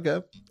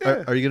 Okay.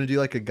 Yeah. Are you gonna do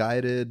like a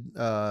guided?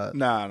 Nah,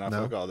 No?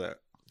 fuck all that.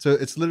 So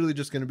it's literally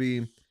just gonna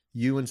be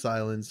you in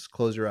silence,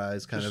 close your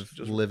eyes, kind Just-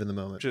 of live in the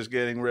moment. Just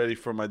getting ready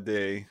for my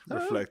day, All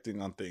right.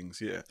 reflecting on things.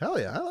 Yeah. Hell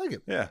yeah, I like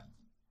it. Yeah.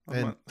 I'm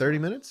And not- 30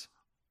 minutes?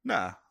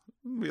 Nah.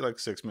 It'll be like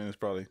 6 minutes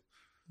probably.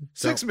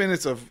 6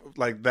 minutes of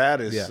like that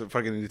is Yeah.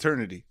 fucking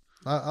eternity.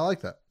 I like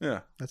that.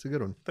 Yeah. That's a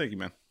good one. Thank you,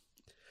 man.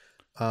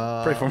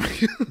 Pray Pray for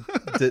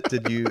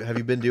me. have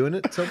you been doing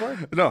it so far?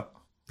 No.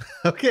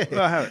 Okay.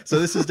 No, I haven't. So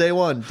this is day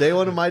one. Day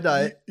one of my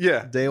diet.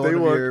 Yeah. Day one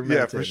of your Yeah,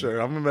 for meditating. sure.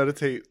 I'm going to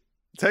meditate.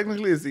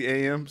 Technically, it's the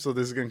AM, so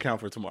this is going to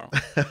count for tomorrow.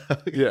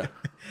 Yeah.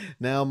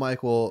 Now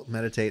Mike will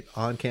meditate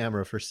on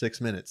camera for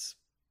 6 minutes.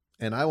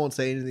 And I won't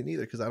say anything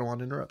either because I don't want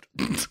to interrupt.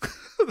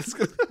 That's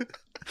good.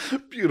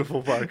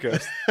 Beautiful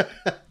podcast.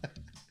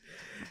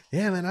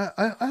 Yeah, man,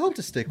 I hope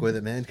to stick with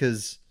it, man,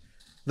 because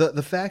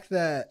the fact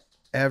that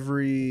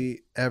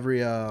every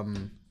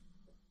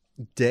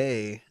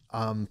day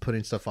I'm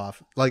putting stuff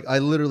off, like I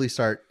literally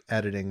start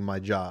editing my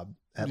job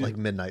at like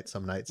midnight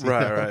some nights. you know?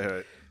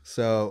 Right.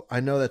 So I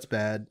know that's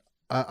bad.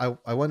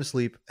 I went to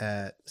sleep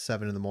at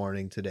 7 in the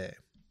morning today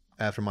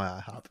after my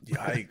IHOP.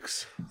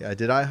 Yikes. Yeah, I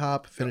did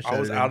IHOP. Finished. I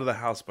was editing. out of the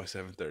house by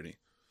 7:30.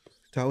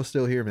 I was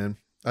still here, man.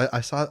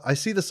 I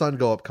see the sun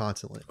go up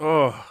constantly.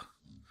 Oh,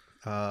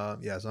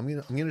 Yeah, so I'm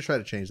gonna try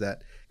to change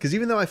that because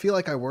even though I feel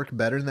like I work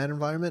better in that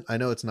environment, I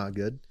know it's not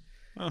good.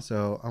 Huh.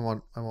 So I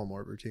want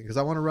more routine because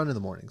I want to run in the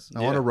mornings. I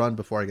want Yeah. to run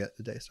before I get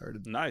the day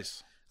started.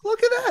 nice.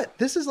 Look at that!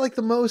 This is like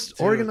the most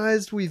Dude.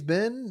 organized we've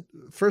been.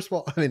 First of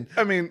all,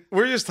 I mean,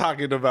 we're just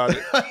talking about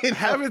it. I know.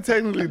 Haven't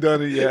technically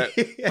done it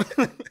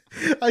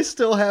yet. I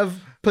still have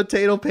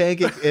potato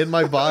pancake in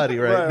my body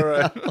right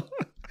now.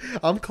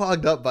 I'm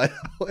clogged up, by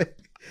the way.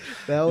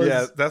 That was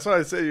Yeah, that's why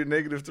I say you're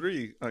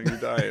 -3 on your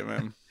diet,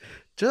 man.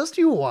 just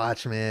you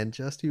watch, man.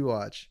 Just you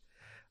watch.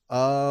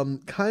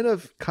 Kind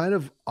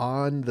of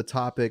on the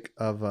topic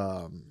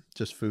of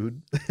just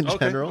food in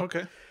general.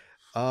 Okay.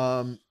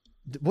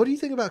 What do you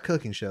think about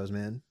cooking shows,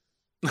 man?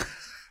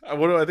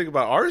 What do I think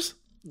about ours?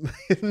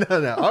 No.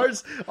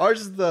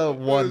 Ours is the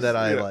one that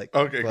I Yeah. like.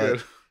 Okay,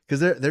 good.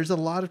 Because there's a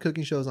lot of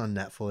cooking shows on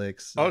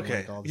Netflix. and, Okay.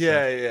 like, all the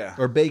Yeah, stuff. yeah.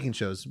 Or baking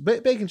shows.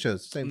 Baking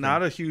shows. Same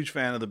Not a huge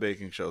fan of the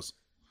baking shows.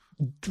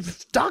 thing.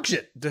 Dog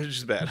shit. They're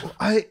just bad.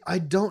 I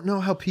don't know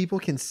how people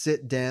can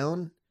sit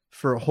down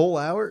for a whole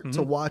hour to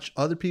Mhm. watch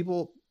other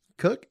people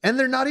cook, and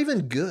they're not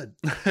even good.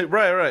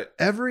 Right.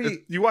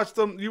 Every You watch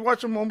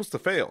them almost to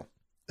fail.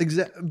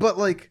 but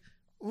like,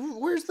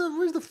 where's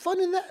the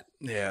fun in that?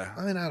 Yeah.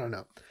 I mean, I don't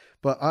know,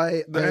 but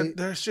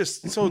They're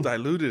just so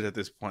diluted at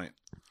this point.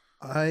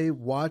 I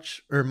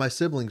watch, or my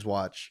siblings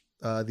watch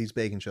these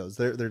baking shows.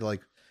 They're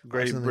like,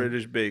 Great Awesome.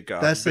 British Bake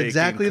Off. That's baking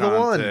exactly the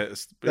one.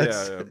 contest.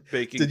 That's- Yeah,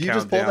 baking. did you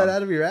just pull that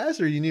out of your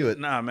ass, or you knew it?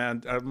 Nah,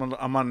 man, I'm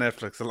on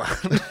Netflix a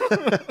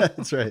lot.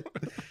 That's right.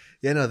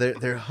 Yeah, no,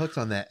 they're hooked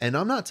on that, and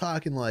I'm not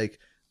talking like,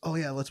 oh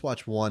yeah, let's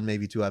watch one,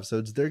 maybe 2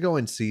 episodes. They're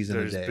going season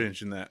They're a just day,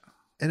 binging that.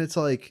 and it's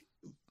like,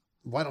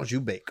 why don't you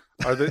bake?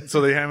 Are they?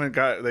 So they haven't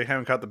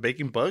caught the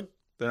baking bug.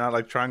 They're not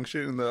like trying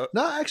shit in the.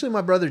 No, actually,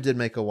 my brother did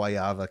make a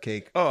guayaba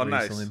cake. Oh,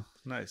 recently.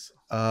 nice.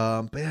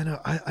 But yeah, no,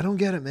 I don't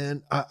get it,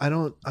 man. I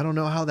don't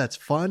know how that's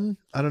fun.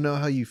 I don't know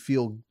how you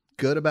feel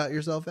good about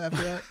yourself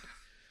after that.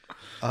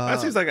 That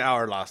seems like an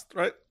hour lost,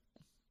 right?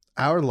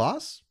 Our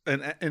loss.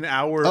 An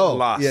hour Oh,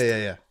 lost.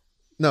 yeah.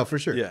 No, for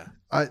sure. Yeah.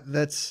 I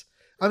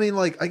mean,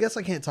 like, I guess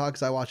I can't talk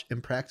because I watch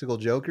Impractical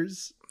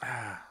Jokers,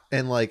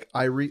 and like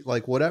I read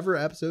like whatever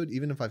episode,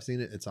 even if I've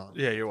seen it, it's on.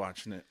 Yeah, you're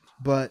watching it.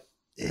 But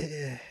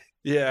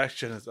Yeah,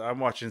 actually, I'm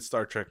watching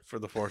Star Trek for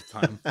the 4th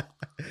time.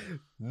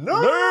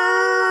 no.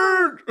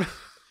 Nerd!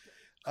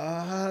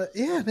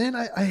 Yeah, man,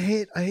 I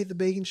hate the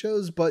baking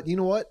shows, but you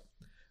know what?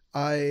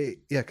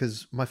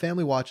 Because my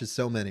family watches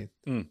so many,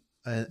 Mm.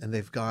 and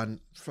they've gone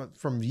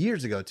from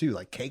years ago too,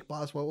 like Cake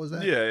Boss. What was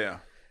that? Yeah.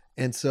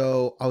 And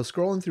so I was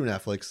scrolling through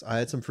Netflix. I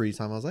had some free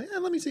time. I was like,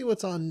 let me see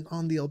what's on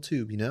the old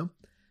tube, you know?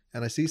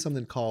 And I see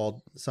something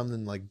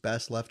like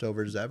Best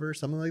Leftovers Ever,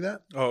 something like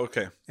that. Oh,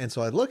 okay. And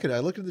so I look at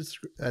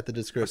the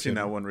description. I've seen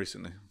that one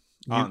recently.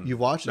 You've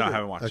watched it? No, I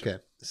haven't watched it. Okay.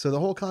 So the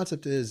whole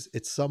concept is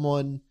it's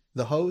someone,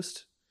 the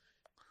host,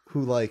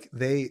 who like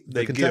the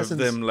They give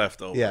contestants, them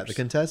leftovers. yeah, the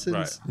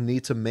contestants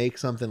need to make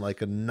something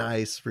like a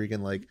nice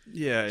freaking like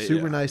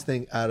super nice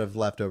thing out of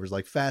leftovers,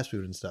 like fast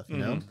food and stuff, you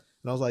know? Mhm.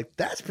 And I was like,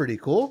 that's pretty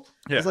cool.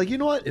 I Yeah. was like, you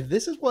know what? If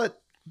this is what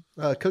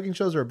cooking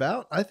shows are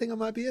about, I think I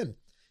might be in.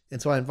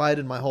 And so I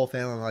invited my whole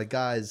family. I'm like,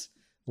 guys,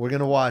 we're going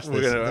to watch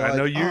this. I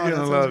know you're "Oh, that gonna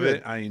sounds love good."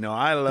 it.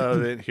 I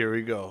love it. Here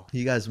we go.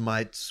 You guys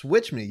might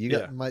switch me. You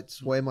Yeah. might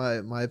sway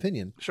my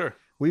opinion. Sure.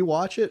 We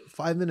watch it.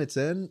 5 minutes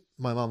in,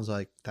 my mom's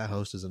like, that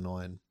host is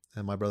annoying.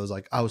 And my brother's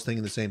like, I was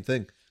thinking the same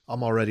thing.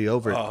 I'm already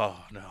over it. Oh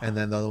no. And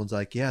then the other one's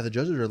like, yeah, the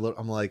judges are a little.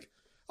 I'm like,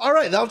 all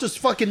right, I'll just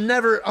fucking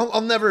never,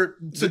 I'll never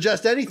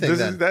suggest anything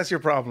then. That's your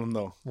problem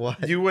though.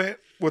 What? You went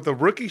with a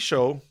rookie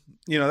show.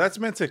 You know that's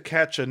meant to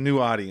catch a new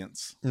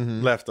audience.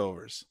 Mhm.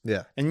 Leftovers.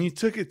 Yeah. And you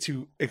took it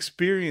to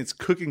experienced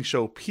cooking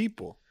show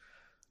people.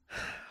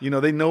 You know,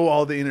 they know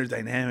all the inner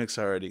dynamics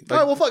already. All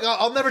right, well, fuck.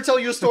 I'll never tell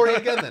you a story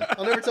again then.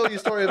 I'll never tell you a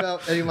story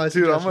about any of my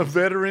dude, suggestions. I'm a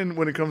veteran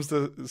when it comes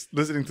to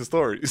listening to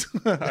stories.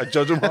 I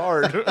judge them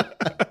hard.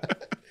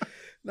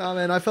 No,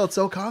 man, I felt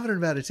so confident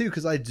about it too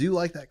because I do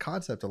like that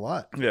concept a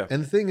lot. Yeah.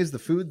 And the thing is, the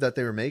food that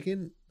they were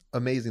making,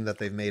 amazing that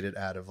they've made it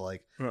out of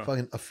like Yeah.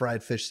 fucking a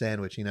fried fish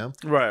sandwich, you know?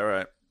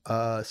 Right.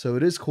 So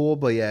it is cool,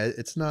 but yeah,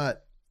 it's not.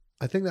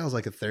 I think that was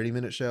like a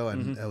 30-minute show,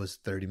 and Mhm. that was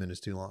 30 minutes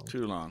too long.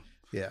 Too long.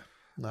 Yeah,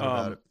 not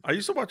about it. I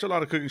used to watch a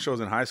lot of cooking shows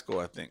in high school,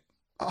 I think.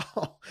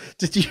 Oh,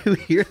 did you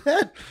hear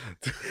that?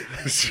 You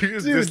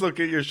just Dude.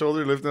 dislocate your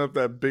shoulder lifting up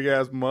that big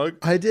ass mug.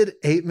 I did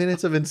 8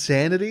 minutes of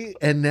insanity,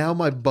 and now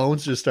my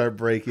bones just start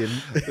breaking.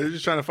 They're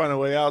just trying to find a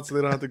way out so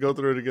they don't have to go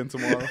through it again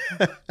tomorrow.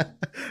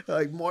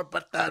 Like more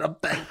potato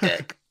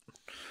pancake.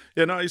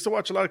 Yeah, no, I used to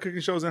watch a lot of cooking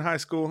shows in high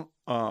school.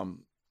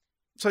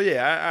 So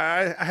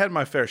yeah, I had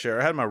my fair share.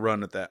 I had my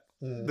run at that.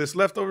 Mm. This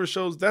leftover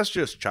shows, that's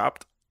just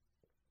Chopped.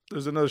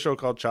 There's another show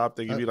called Chopped.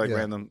 They give you like yeah.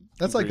 random.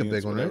 That's like a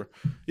ingredients, big one, whatever.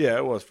 Yeah,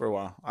 it was for a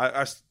while.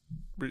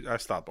 I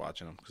stopped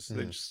watching them because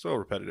they're Mm. just so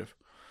repetitive.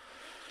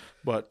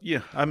 But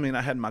yeah, I mean,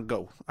 I had my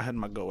go. I had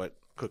my go at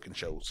cooking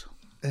shows.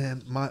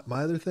 And my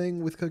other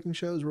thing with cooking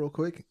shows, real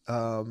quick,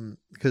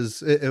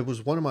 because it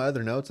was one of my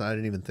other notes. And I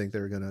didn't even think they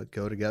were gonna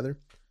go together.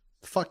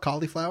 Fuck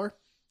cauliflower.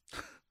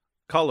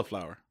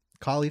 Cauliflower.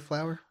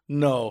 Cauliflower.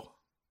 No,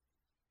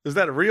 is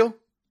that real?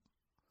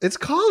 It's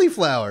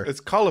cauliflower. It's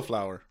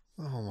cauliflower.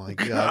 Oh my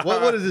god!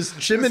 What is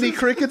this? Chimney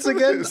crickets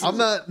again? I'm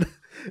not.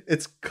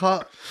 It's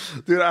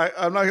Dude,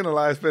 I'm not gonna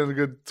lie. I spent a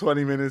good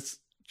 20 minutes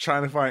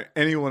trying to find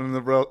anyone in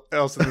the world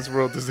else in this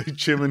world to say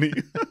chimney.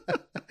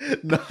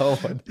 No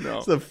one. No.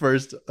 It's the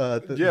first Yeah,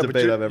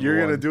 debate I've ever you're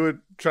won. gonna do it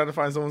trying to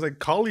find someone like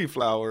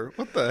cauliflower.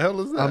 What the hell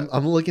is that?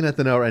 I'm looking at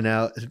the note right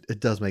now. It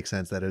does make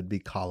sense that it would be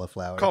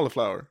cauliflower.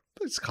 Cauliflower.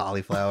 It's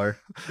cauliflower.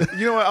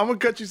 You know what? I'm gonna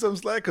cut you some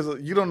slack because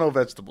you don't know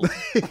vegetables.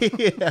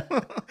 Yeah.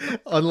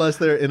 Unless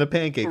they're in a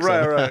pancake.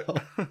 Right.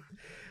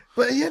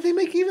 But yeah, they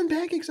make even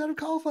pancakes out of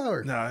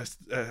cauliflower. No, I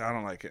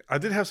don't like it. I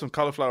did have some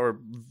cauliflower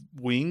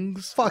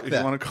wings. Fuck if that.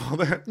 you want to call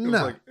that.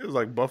 No. It was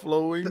like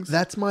buffalo wings.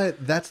 That's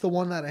the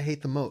one that I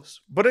hate the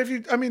most. But if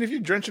you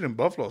drench it in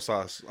buffalo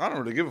sauce, I don't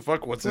really give a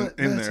fuck what's in That's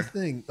there. the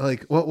thing.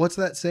 Like, what's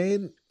that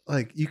saying?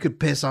 Like, you could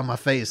piss on my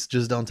face,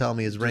 just don't tell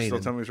me it's Just raining.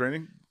 don't tell me it's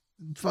raining.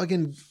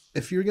 Fucking,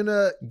 if you're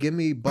gonna give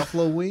me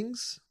buffalo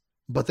wings,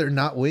 but they're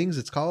not wings,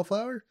 it's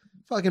cauliflower.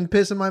 Fucking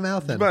piss in my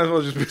mouth You then. might as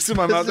well just piss in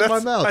my Piss mouth. in my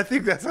That's- mouth. I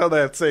think that's how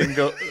that saying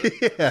goes.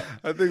 Yeah,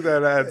 I think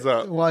that adds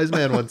up. wise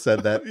man once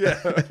said that.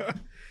 Yeah.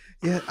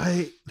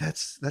 Yeah,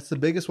 that's the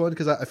biggest one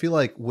because I feel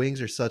like wings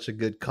are such a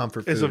good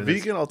comfort food. It's a and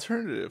vegan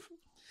alternative.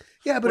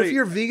 Yeah, but if Wait,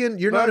 you're vegan,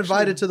 you're no, not actually,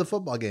 invited to the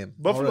football game.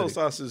 Buffalo already.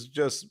 sauce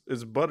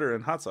is butter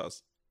and hot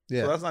sauce.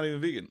 Yeah. So that's not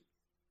even vegan.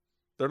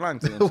 They're lying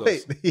to themselves.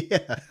 Wait,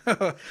 yeah,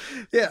 It's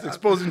yeah,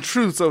 exposing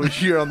truths over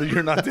here on the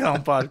You're Not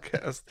Down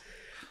podcast.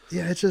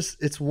 yeah.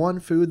 It's one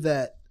food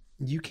that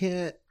you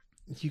can't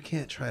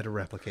try to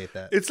replicate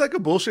that. It's like a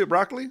bullshit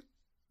broccoli.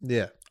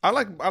 Yeah. I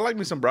like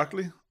me some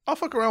broccoli. I'll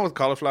fuck around with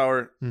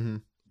cauliflower Mm-hmm.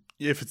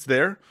 if it's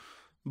there,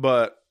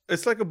 but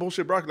it's like a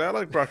bullshit broccoli. I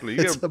like broccoli.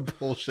 You It's get- a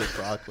bullshit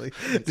broccoli.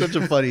 It's such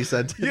a funny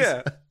sentence.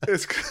 yeah,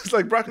 it's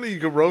like broccoli. You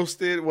can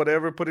roast it,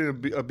 whatever. Put in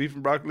a beef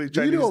and broccoli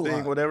Chinese do a thing,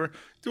 lot. whatever.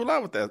 Do a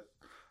lot with that.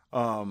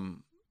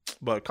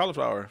 But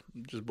cauliflower,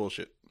 just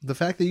bullshit. The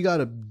fact that you got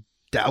to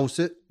douse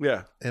it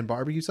Yeah, in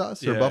barbecue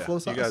sauce or buffalo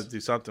sauce. You got to do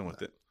something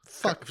with it.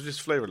 Fuck.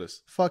 Just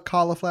flavorless. Fuck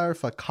cauliflower.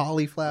 Fuck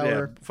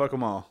cauliflower. Yeah, fuck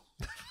them all.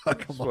 Fuck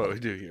That's 'em all. what we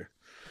do here.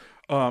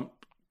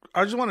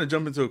 I just want to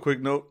jump into a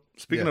quick note.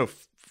 Speaking Yeah.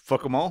 of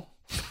fuck them all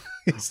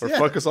or Yeah.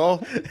 fuck us all,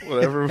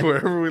 whatever,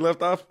 wherever we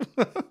left off.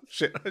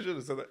 Shit, I should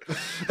have said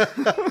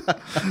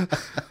that.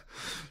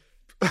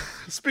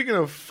 Speaking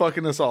of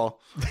fucking us all,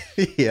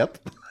 Yep.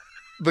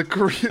 the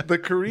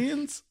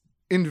Koreans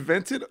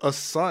invented a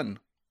sun.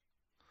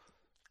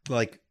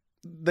 Like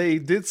They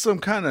did some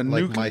kind of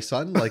my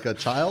son, like a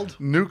child.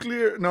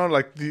 nuclear. No,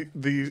 like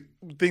the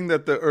thing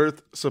that the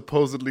Earth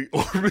supposedly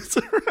orbits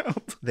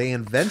around. They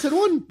invented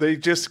one. They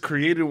just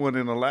created one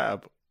in a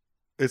lab.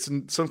 It's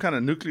some kind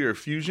of nuclear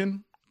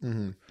fusion.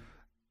 Mm-hmm.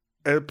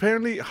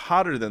 Apparently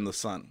hotter than the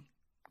sun.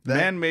 That-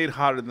 Man-made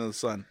hotter than the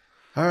sun.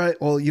 All right.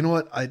 Well, you know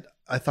what?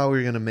 I thought we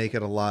were gonna make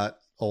it a lot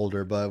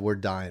older, but we're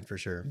dying for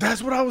sure.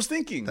 That's what I was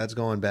thinking. That's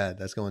going bad.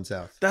 That's going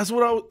south.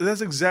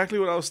 That's exactly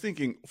what I was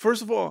thinking.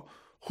 First of all,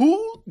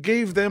 who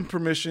gave them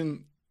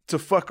permission to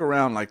fuck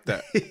around like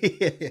that?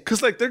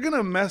 Because like they're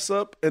gonna mess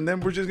up, and then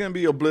we're just gonna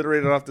be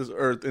obliterated off this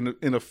earth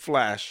in a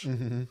flash.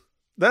 Mhm.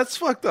 That's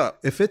fucked up.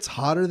 If it's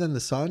hotter than the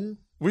sun,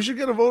 We should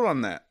get a vote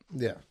on that.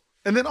 yeah.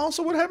 And then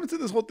also, what happened to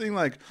this whole thing?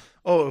 Like,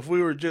 oh, if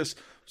we were just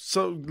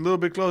so a little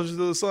bit closer to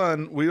the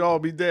sun, we'd all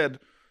be dead.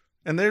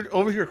 And they're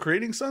over here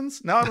creating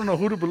suns. Now I don't know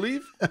who to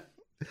believe.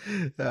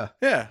 Yeah.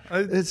 Yeah,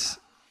 It's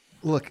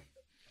look,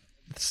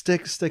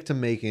 stick to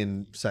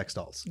making sex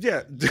dolls.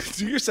 yeah. Do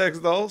your sex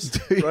dolls.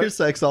 Do your right?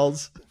 sex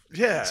dolls.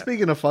 Yeah,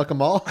 Speaking of fuck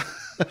them all.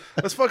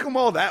 let's fuck them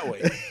all that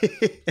way.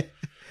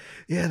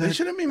 Yeah, They that,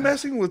 shouldn't be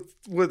messing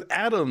with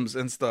atoms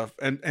and stuff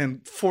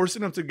and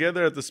forcing them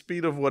together at the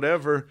speed of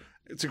whatever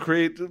to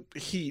create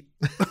heat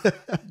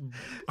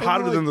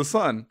hotter like- than the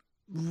sun.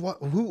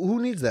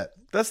 who needs that?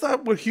 That's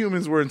not what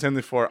humans were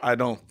intended for, I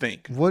don't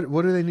think. What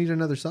do they need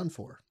another sun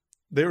for?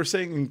 They were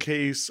saying in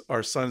case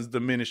our sun's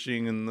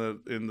diminishing in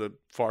the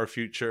far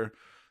future,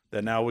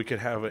 that now we could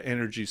have an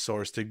energy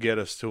source to get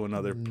us to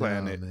another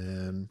planet No,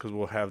 man. because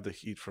we'll have the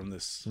heat from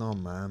this. No,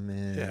 my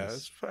man. Yeah,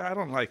 I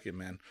don't like it,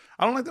 man.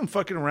 I don't like them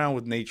fucking around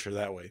with nature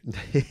that way.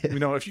 You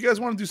know, if you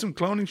guys want to do some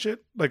cloning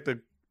shit, like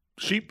the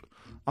sheep,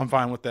 I'm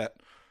fine with that.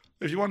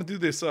 If you want to do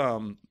this,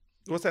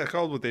 what's that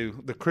called? With the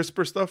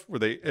CRISPR stuff, where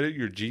they edit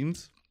your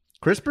genes.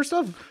 CRISPR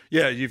stuff?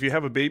 Yeah, if you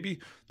have a baby,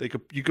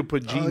 you could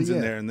put genes in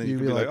yeah. there, and then you You'd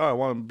could be be like, like- oh, I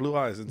want blue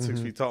eyes and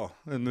 6 feet tall,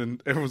 and then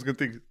everyone's gonna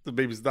think the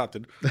baby's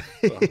adopted.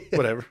 So,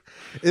 whatever.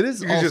 It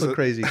is You can also just-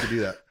 crazy to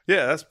do that.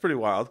 Yeah, that's pretty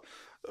wild.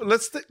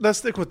 Let's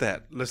stick with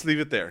that. Let's leave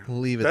it there.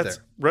 Leave it That's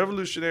there.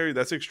 revolutionary.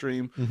 That's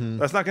extreme. Mhm.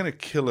 That's not gonna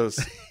kill us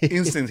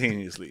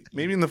instantaneously.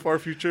 Maybe in the far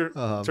future,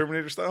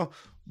 Terminator style,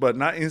 but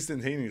not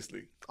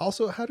instantaneously.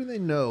 Also, how do they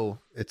know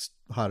it's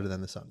hotter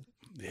than the sun?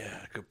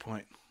 Yeah, good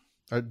point.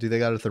 Or do they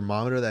got a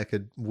thermometer that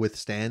could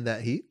withstand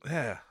that heat?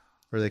 Yeah,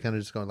 Or are they kind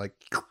of just going like,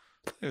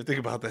 yeah, think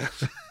about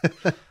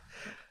that.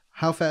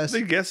 how fast?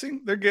 They're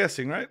guessing. They're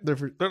guessing, right? They're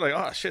They're like,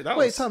 oh shit, that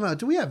Wait, was. time out.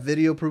 Do we have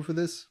video proof of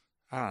this?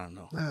 I don't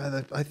know.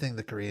 I think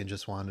the Korean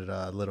just wanted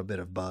a little bit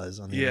of buzz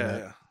on the Yeah,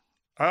 internet.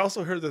 I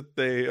also heard that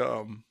they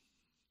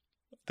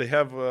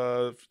have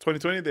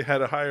 2020. They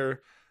had a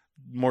higher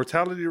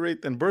mortality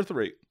rate than birth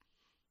rate.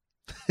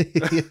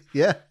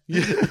 Yeah.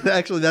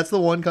 Actually, that's the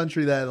one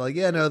country that, like,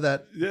 yeah, no,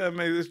 that. Yeah,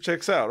 maybe this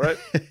checks out, right?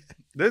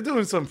 They're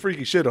doing some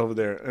freaky shit over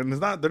there, and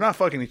they're not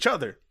fucking each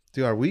other.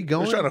 Dude, are we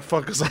going? They're trying to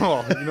fuck us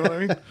all. You know what I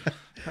mean?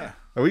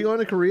 Are we going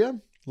to Korea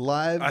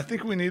live? I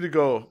think we need to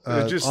go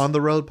just on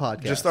the road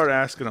podcast. Just start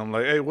asking them,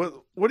 like, hey,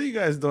 what are you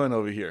guys doing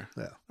over here?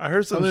 Yeah. I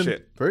heard some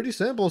shit. Pretty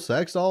simple.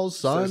 Sex dolls,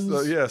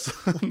 sons. Yes.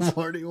 What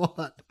more do you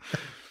want?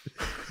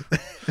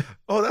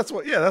 Oh, that's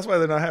why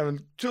they're not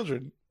having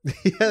children.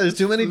 Yeah, there's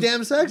too many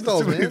damn sex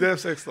dolls, man. Damn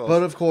sex dolls.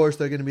 But of course,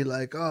 they're going to be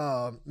like,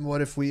 oh,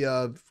 what if we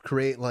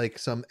create like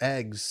some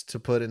eggs to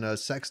put in a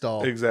sex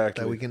doll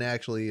exactly that we can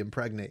actually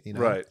impregnate, you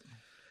know? Right.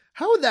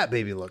 How would that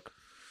baby look?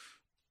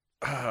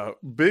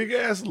 Big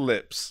ass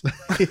lips.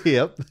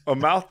 Yep. A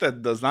mouth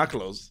that does not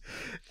close.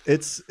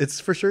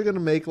 It's for sure going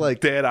to make like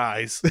dead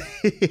eyes.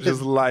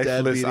 Just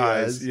lifeless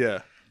eyes. Yeah.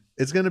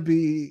 It's going to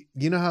be,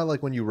 you know how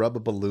like when you rub a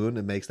balloon,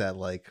 it makes that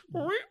like,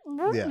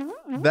 yeah,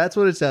 that's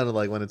what it sounded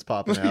like when it's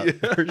popping out.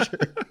 Yeah. For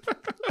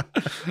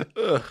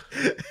sure.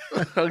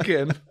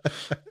 Again,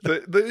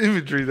 the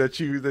imagery that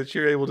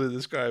you're able to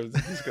describe is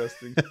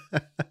disgusting.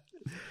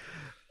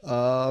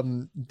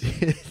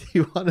 Do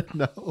you want to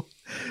know?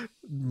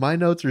 My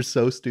notes are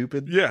so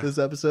stupid. Yeah. This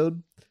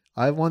episode,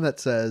 I have one that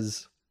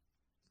says,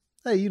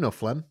 "Hey, you know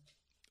phlegm."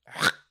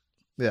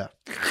 Yeah,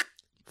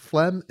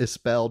 phlegm is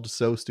spelled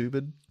so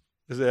stupid.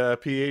 Is it a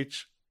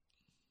PH?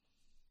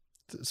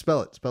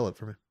 Spell it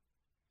for me.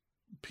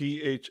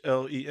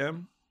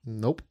 PHLEM?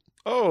 Nope.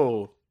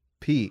 Oh.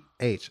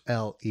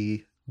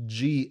 PHLEGM.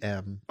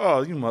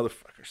 Oh, you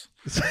motherfuckers.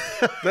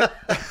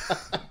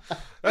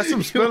 That's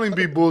some spelling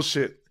bee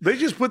bullshit. They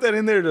just put that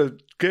in there to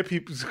get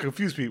people, to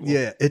confuse people.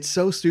 Yeah, it's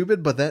so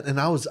stupid. But then, and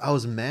I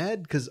was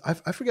mad because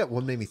I forget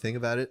what made me think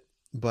about it.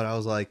 But I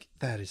was like,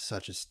 that is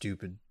such a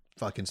stupid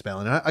fucking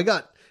spelling. I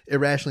got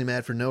irrationally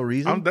mad for no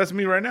reason. That's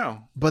me right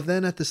now. But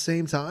then at the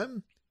same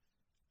time,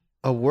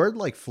 a word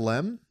like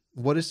phlegm,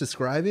 what it's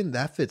describing,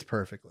 that fits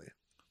perfectly.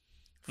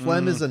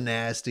 Phlegm is a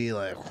nasty,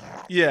 like...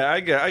 Yeah, I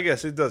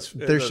guess it does.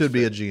 There should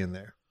be a G in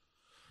there.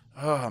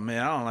 Oh,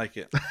 man, I don't like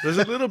it. There's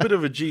a little bit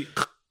of a G.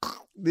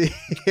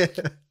 Yeah.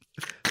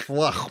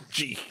 Phlegm.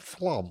 G.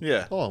 Phlegm.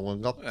 Yeah. Oh, I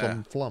got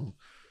some phlegm.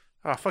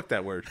 Oh, fuck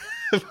that word.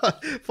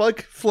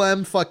 Fuck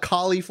phlegm, fuck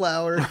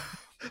cauliflower.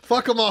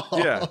 Fuck them all.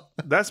 Yeah,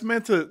 that's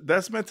meant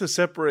to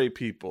separate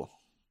people.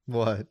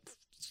 What?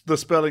 The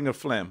spelling of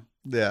phlegm.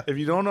 Yeah. If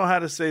you don't know how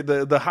to say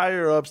the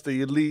higher ups,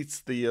 the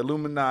elites, the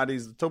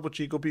Illuminatis, the Topo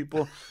Chico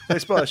people, they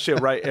spell that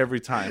shit right every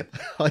time.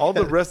 All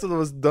the rest of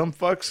those dumb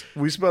fucks,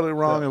 we spell it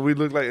wrong, and we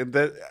look like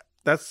that.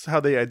 That's how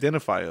they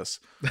identify us.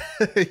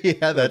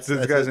 Yeah, that's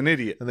this guy's an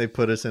idiot, and they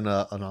put us in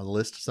on a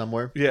list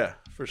somewhere. Yeah,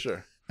 for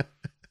sure.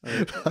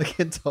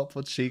 Fucking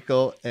Topo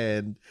Chico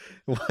and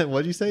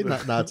what'd you say?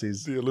 Not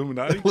Nazis. The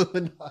Illuminati.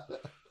 Illuminati.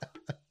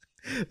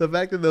 The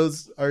fact that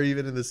those are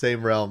even in the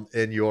same realm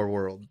in your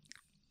world,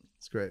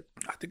 it's great.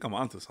 I think I'm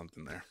onto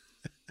something there.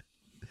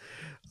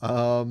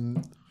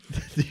 Do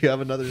you have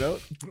another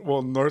note?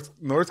 Well,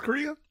 North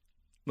Korea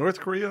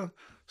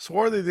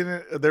swore they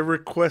didn't. They're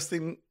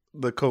requesting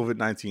the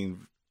COVID-19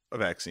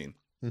 vaccine,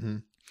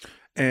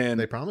 and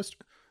they promised.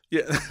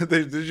 Yeah,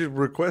 they're just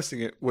requesting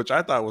it, which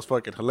I thought was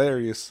fucking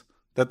hilarious.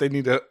 That they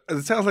need to.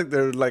 It sounds like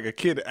they're like a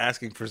kid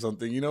asking for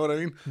something. You know what I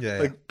mean? Yeah.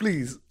 Like,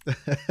 please.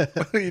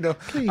 You know,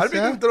 please, I'd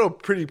make them throw a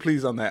pretty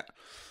please on that.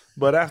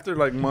 But after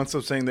like months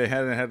of saying they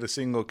hadn't had a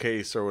single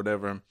case or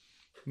whatever,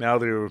 now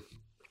they're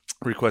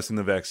requesting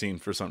the vaccine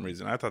for some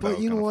reason. I thought that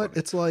was you know what? funny.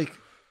 It's like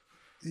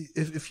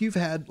if you've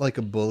had like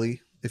a bully,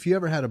 if you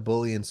ever had a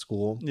bully in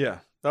school. Yeah,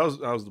 that was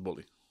the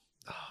bully.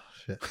 Oh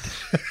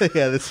shit.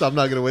 Yeah, I'm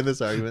not gonna win this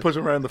argument. Push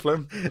him right in the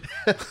phlegm.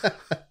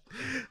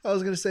 I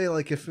was gonna say,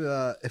 like, if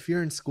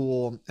you're in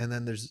school and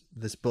then there's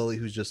this bully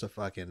who's just a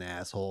fucking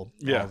asshole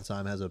all the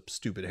time, has a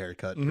stupid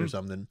haircut or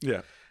something,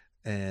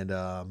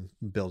 and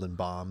building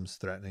bombs,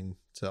 threatening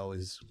to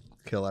always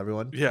kill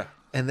everyone,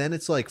 and then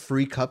it's like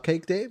free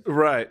cupcake day,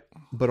 right?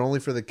 But only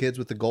for the kids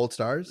with the gold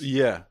stars,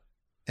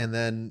 and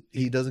then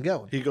he doesn't get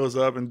one. He goes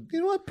up and,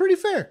 you know what? Pretty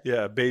fair.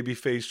 Yeah,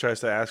 Babyface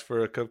tries to ask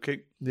for a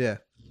cupcake. Yeah.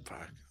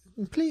 Fuck.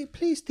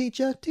 Please,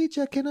 teacher,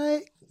 can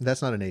I?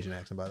 That's not an Asian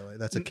accent, by the way.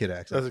 That's a kid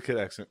accent. That's a kid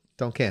accent.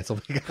 Don't cancel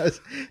me, guys.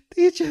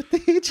 Teacher.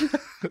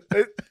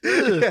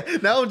 Yeah,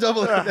 now I'm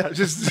doubling.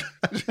 Just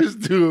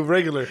do a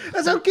regular.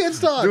 That's how kids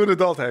talk. Do an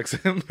adult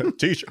accent.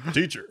 Teacher.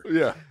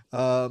 Yeah.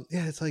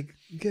 Yeah, it's like,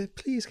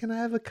 please, can I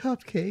have a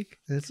cupcake?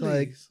 And it's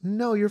like,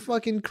 no, you're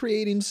fucking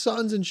creating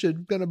suns and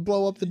shit. Gonna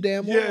blow up the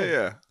damn world.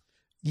 Yeah.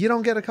 You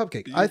don't get a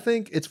cupcake. I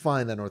think it's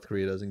fine that North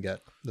Korea doesn't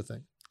get the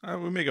thing.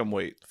 We make them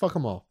wait. Fuck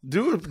them all.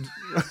 Do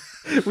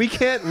it. We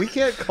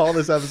can't call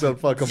this episode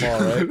 "Fuck them all,"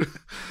 right?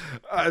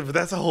 But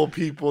that's a whole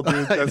people,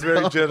 dude. That's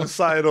very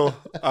genocidal.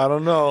 I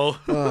don't know.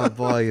 Oh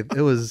boy,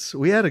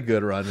 we had a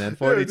good run, man.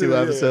 42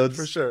 episodes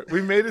for sure.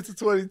 We made it to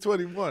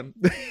 2021.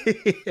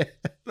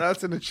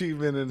 That's an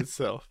achievement in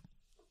itself.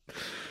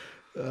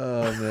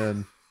 Oh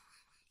man.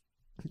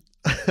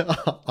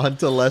 On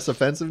to less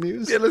offensive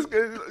news. Yeah, let's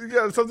go.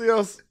 Yeah, something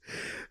else.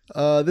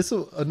 This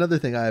is another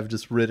thing I have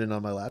just written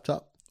on my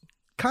laptop.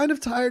 kind of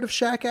tired of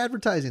Shaq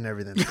advertising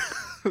everything.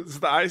 Is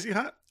the Icy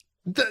Hot?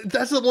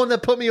 That's the one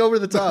that put me over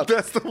the top.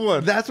 That's the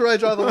one. That's where I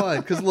draw the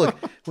line. Because look,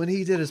 when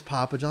he did his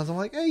Papa John's, I'm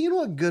like, hey, you know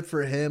what? Good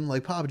for him.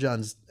 Like Papa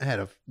John's had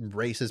a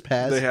racist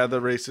past. They had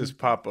the racist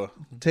Papa.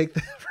 Take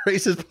the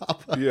racist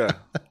Papa. Yeah.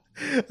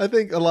 I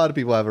think a lot of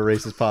people have a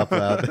racist Papa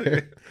out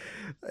there.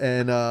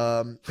 And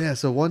yeah,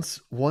 so once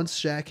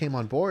Shaq came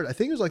on board, I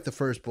think he was like the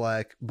first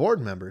black board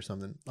member or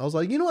something. I was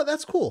like, you know what?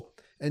 That's cool.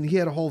 And he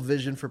had a whole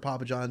vision for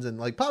Papa John's, and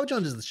like Papa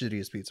John's is the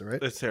shittiest pizza,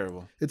 right? It's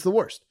terrible. It's the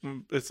worst.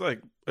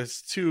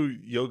 It's too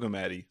yoga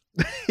matty.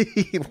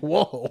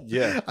 Whoa.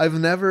 Yeah. I've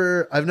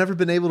never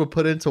been able to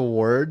put into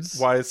words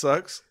Why it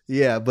sucks?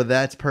 Yeah, but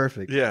that's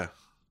perfect. Yeah.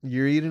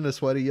 You're eating a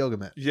sweaty yoga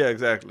mat. Yeah,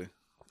 exactly.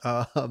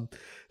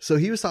 So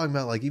he was talking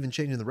about like even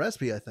changing the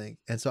recipe, I think.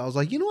 And so I was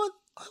like, you know what?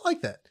 I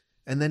like that.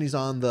 And then he's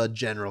on the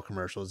General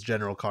commercials,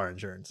 General Car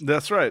Insurance.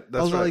 That's right.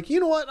 I was right. like, you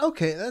know what?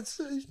 Okay, that's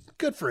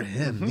good for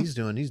him. Mhm. He's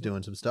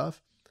doing some stuff.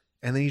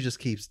 And then he just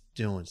keeps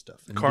doing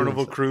stuff. And Carnival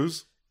doing stuff.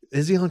 Cruise.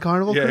 Is he on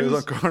Carnival Yeah, Cruise? he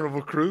was on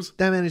Carnival Cruise.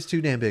 That man is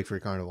too damn big for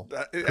a Carnival.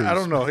 I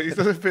don't know. He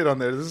doesn't fit on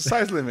there. There's a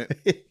size limit.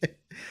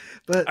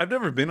 But I've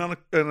never been on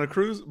a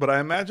cruise, but I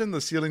imagine the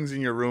ceilings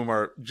in your room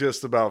are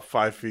just about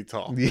 5 feet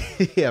tall.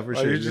 yeah, for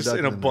sure. You're just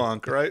in a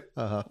bunk, right?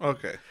 Uh-huh.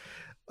 Okay.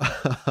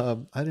 I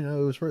didn't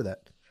know it was for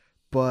that.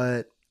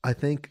 But I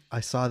think I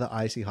saw the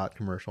Icy Hot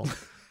commercial.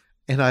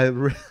 And I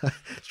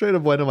straight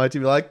up went on my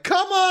TV like,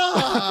 come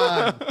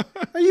on!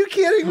 Are you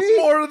kidding me?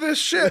 More of this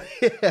shit.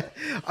 Yeah.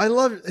 I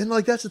love it. And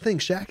like, that's the thing.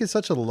 Shaq is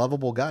such a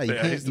lovable guy. You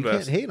He's the can't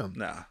best. hate him.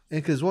 Nah.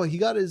 And because, well, he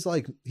got his,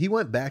 like, he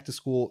went back to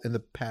school in the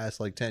past,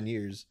 like, 10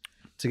 years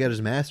to get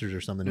his master's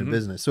or something in Mhm.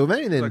 business. So if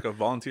anything, Like a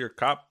volunteer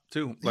cop,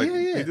 too. Like,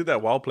 Yeah. he did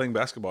that while playing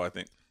basketball, I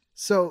think.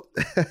 so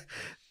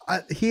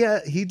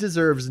he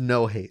deserves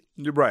no hate.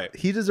 You're right.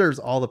 He deserves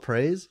all the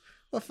praise.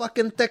 But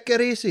fucking take it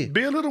easy.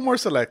 Be a little more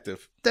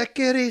selective. Take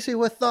it easy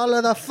with all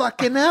of the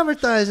fucking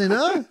advertising,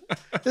 huh?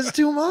 It's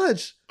too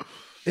much.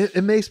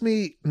 It makes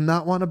me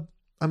not want to.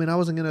 I mean, I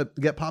wasn't going to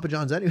get Papa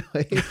John's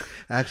anyway.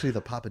 Actually,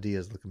 the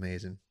Papadias look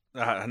amazing.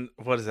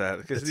 What is that?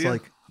 It's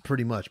like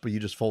pretty much, but you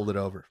just fold it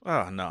over.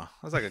 Oh, no.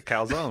 That's like a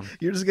calzone.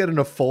 You're just getting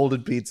a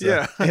folded pizza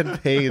Yeah.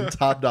 and paying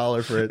top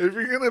dollar for it. If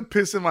you're going to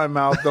piss in my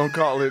mouth, don't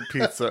call it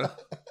pizza.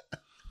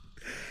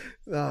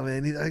 Oh,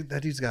 man.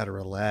 That dude's got to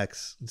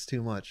relax. It's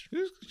too much.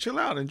 Just chill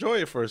out. Enjoy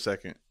it for a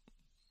second.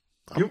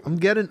 I'm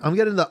getting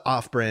the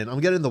off-brand.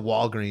 I'm getting the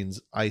Walgreens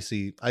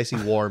icy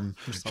warm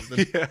or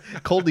something. Yeah.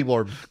 Coldy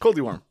warm.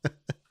 Coldy warm.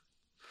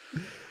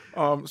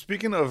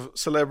 Speaking of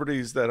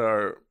celebrities that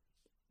are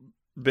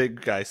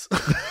big guys.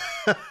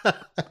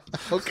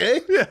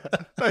 Okay. Yeah.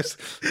 Nice.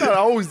 Not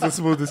always the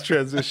smoothest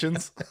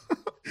transitions.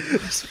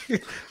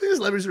 These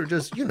celebrities are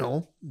just,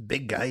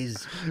 big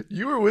guys.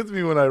 You were with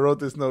me when I wrote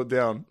this note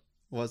down.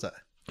 What was that?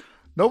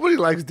 Nobody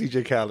likes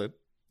DJ Khaled.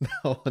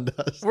 No one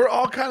does. We're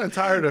all kind of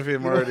tired of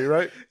him already,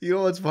 right? You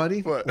know what's funny?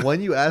 What? When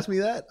you asked me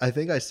that, I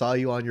think I saw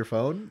you on your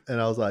phone,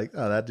 and I was like,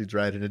 "Oh, that dude's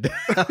writing it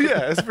down."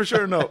 Yeah, it's for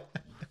sure no.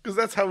 Because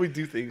that's how we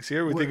do things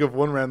here. We think of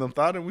one random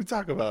thought and we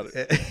talk about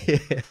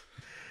it.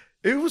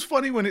 It was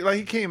funny when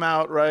he came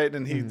out, right?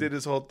 And he did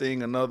his whole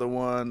thing, another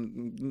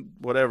one,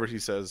 whatever he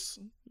says.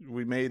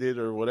 We made it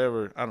or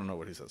whatever. I don't know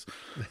what he says.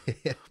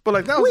 But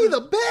like that was We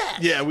the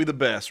best. Yeah, we the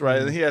best,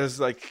 right? And he had his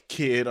like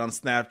kid on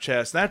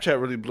Snapchat. Snapchat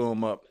really blew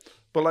him up.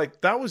 But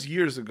like that was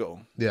years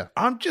ago. Yeah.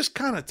 I'm just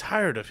kind of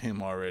tired of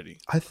him already.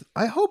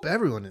 I hope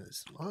everyone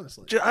is,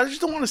 honestly. I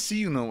just don't want to see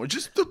you no more.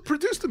 Just to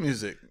produce the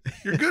music.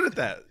 You're good at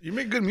that. You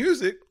make good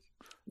music.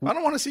 I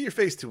don't want to see your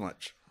face too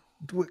much.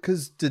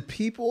 Because did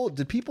people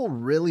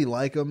really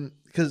like him?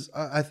 Because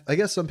I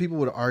guess some people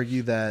would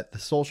argue that the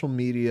social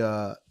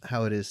media,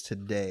 how it is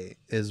today,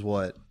 is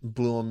what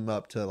blew him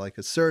up to like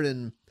a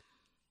certain,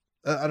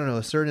 I don't know,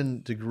 a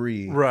certain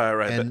degree.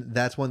 Right. And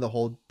that's when the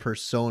whole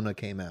persona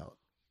came out.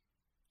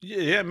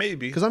 Yeah,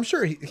 maybe. Because I'm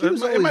sure he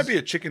was always, it might be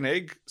a chicken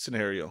egg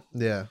scenario.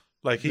 Yeah.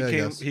 Like Yeah, I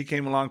guess. he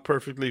came along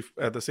perfectly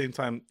at the same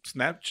time.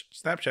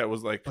 Snapchat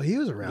was like, Well, he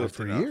was around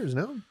lifted for up. years,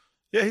 no?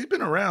 Yeah, he's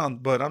been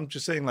around, but I'm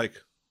just saying, like,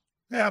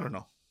 yeah, I don't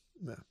know.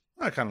 Yeah.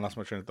 I kind of lost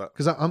my train of thought.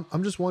 Because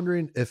I'm just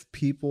wondering if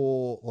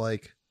people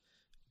like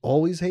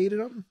always hated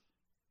him,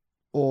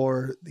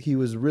 or he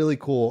was really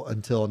cool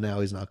until now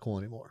he's not cool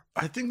anymore.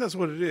 I think that's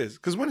what it is.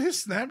 Because when he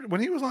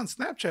was on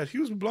Snapchat, he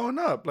was blowing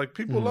up. Like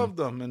people Mhm. loved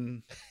him,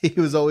 and He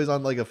was always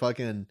on like a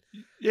fucking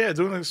yeah,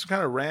 doing like some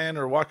kind of rant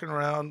or walking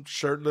around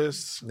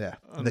shirtless.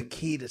 the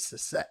key to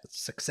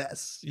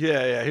success.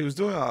 Yeah, he was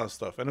doing all this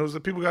stuff, and it was the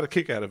people got a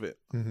kick out of it.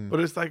 Mhm. But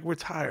it's like we're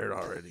tired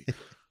already.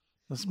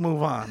 Let's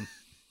move on.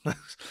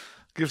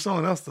 Give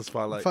someone else the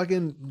spotlight.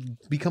 Fucking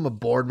become a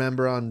board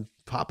member on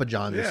Papa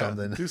John's or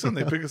something. Do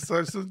something.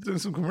 Start doing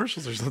some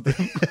commercials or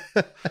something.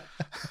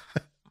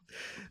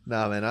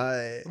 Nah, man,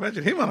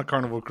 Imagine him on a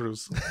Carnival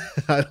cruise.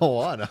 I don't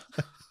wanna.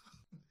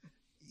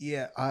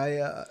 Yeah,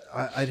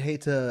 I'd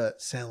hate to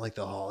sound like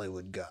the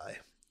Hollywood guy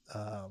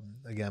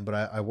again, but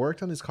I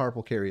worked on his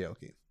carpool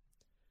karaoke,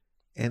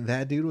 and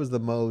that dude was the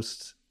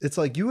most. It's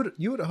like you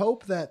would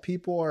hope that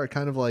people are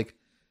kind of like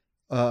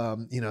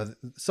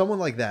someone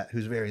like that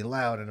who's very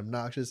loud and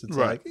obnoxious. It's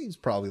Right. like he's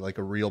probably like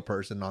a real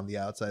person on the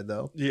outside,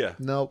 though. Yeah.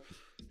 Nope,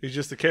 He's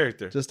just a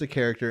character. just a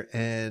character.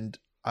 And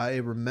I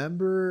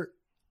remember,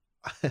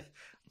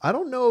 I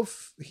don't know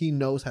if he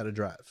knows how to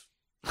drive.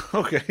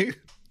 Okay.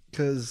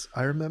 Because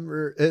I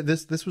remember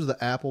this was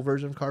the Apple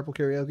version of Carpool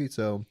Karaoke,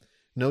 so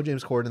no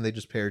James Corden. They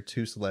just paired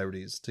two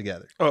celebrities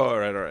together, Oh, all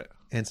right.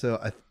 and so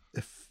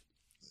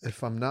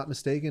if I'm not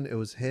mistaken, it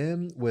was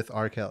him with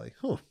R. Kelly.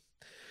 Huh.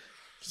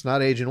 It's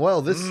not aging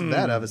well.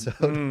 That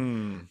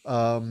episode.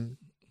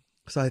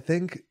 So I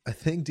think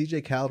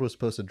DJ Khaled was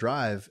supposed to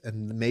drive,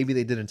 and maybe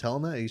they didn't tell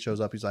him that. He shows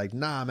up. He's like,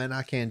 "Nah, man,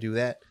 I can't do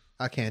that.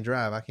 I can't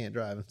drive.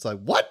 It's like,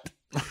 what?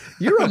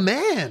 You're a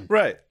man.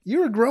 Right.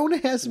 You're a grown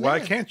ass man. Why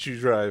can't you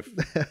drive?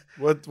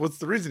 What's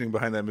the reasoning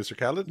behind that, Mr.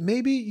 Khaled?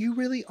 Maybe you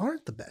really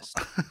aren't the best.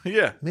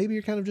 Yeah. Maybe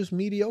you're kind of just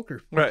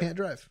mediocre. You Right. can't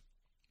drive.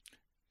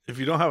 If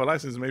you don't have a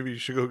license, maybe you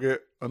should go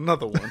get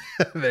another one.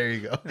 There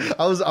you go.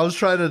 I was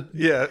trying to,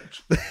 Yeah.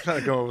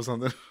 Trying to come up with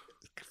something.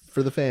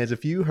 for the fans,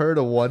 if you heard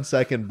a 1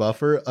 second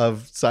buffer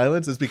of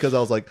silence, it's because I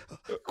was like,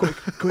 quick,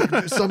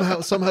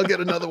 somehow get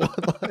another one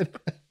line.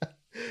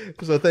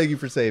 So thank you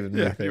for saving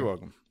me. Yeah, there. you're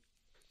welcome.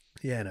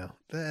 Yeah, no.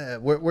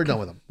 We're done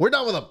with them. We're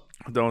done with them.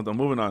 Don't.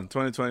 Moving on.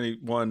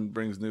 2021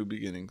 brings new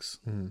beginnings.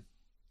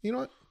 You know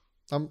what?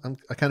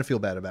 I kind of feel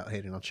bad about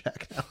hating on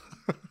Shaq now.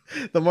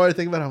 The more I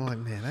think about it, I'm like,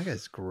 man, that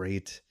guy's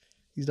great.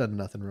 He's done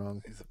nothing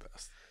wrong. He's the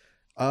best.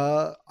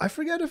 I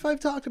forget if I've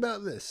talked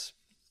about this.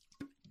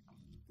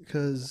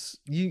 Because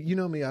you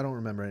know me, I don't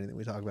remember anything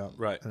we talk about.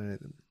 Right. Did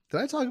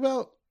I talk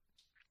about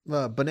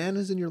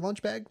bananas in your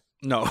lunch bag?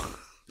 No.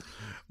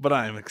 But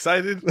I am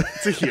excited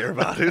to hear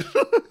about it.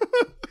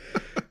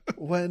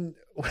 When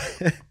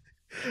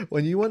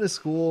you went to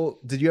school,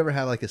 did you ever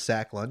have like a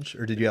sack lunch,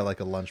 or did you have like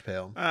a lunch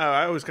pail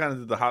I always kind of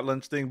did the hot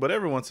lunch thing, but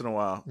every once in a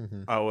while,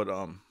 I would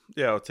I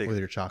would take with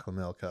your chocolate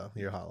milk,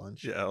 your hot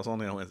lunch? Yeah, I was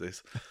only on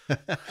Wednesdays. These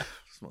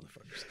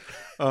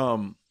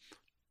motherfuckers.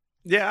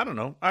 Yeah, I don't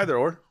know. Either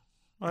or.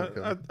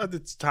 Okay. I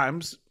did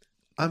times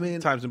I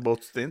mean, in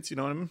both stints, you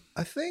know what I mean?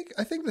 I think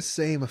the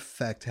same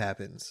effect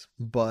happens,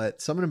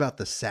 but something about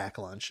the sack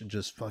lunch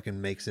just fucking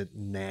makes it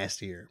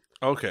nastier.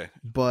 Okay.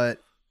 But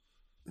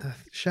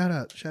shout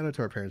out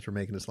to our parents for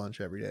making us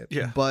lunch every day.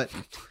 Yeah. But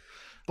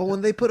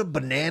when they put a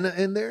banana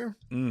in there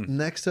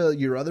next to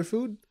your other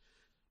food,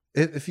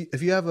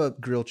 if you have a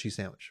grilled cheese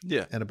sandwich,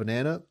 Yeah. and a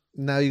banana,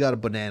 now you got a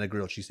banana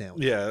grilled cheese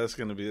sandwich. Yeah, it's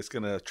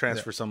gonna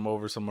transfer some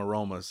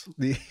aromas.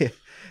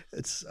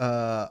 It's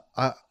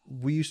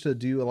we used to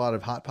do a lot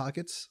of hot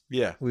pockets.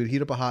 Yeah. We'd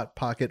heat up a hot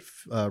pocket,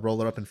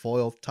 roll it up in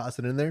foil, toss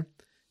it in there.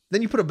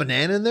 Then you put a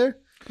banana in there.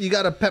 You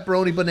got a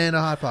pepperoni banana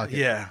hot pocket.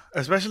 Yeah,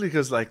 especially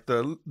because like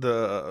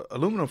the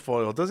aluminum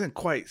foil doesn't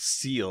quite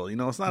seal. You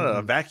know, it's not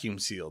a vacuum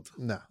sealed.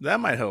 No, That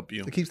might help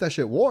you. it keeps that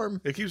shit warm.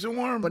 It keeps it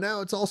warm, But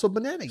now it's also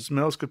banana.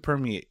 smells could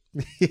permeate.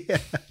 Yeah,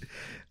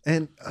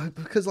 and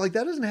because like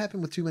that doesn't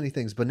happen with too many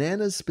things.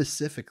 Bananas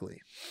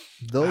specifically,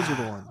 those are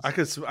the ones. I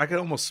could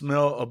almost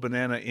smell a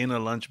banana in a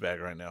lunch bag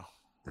right now.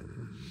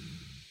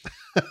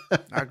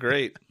 Not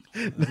great.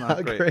 It's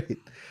not great.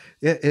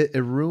 Yeah,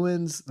 it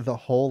ruins the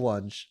whole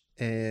lunch.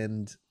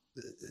 And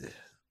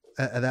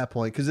at that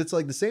point, because it's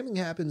like the same thing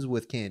happens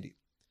with candy.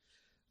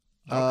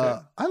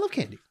 Okay. I love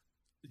candy.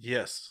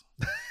 Yes.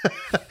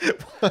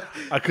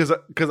 Because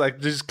I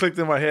just clicked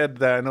in my head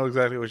that I know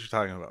exactly what you're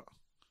talking about.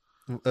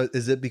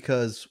 Is it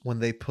because when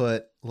they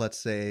put, let's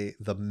say,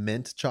 the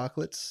mint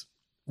chocolates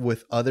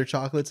with other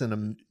chocolates in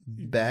a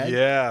bag?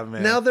 Yeah,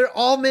 man. Now they're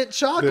all mint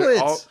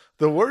chocolates.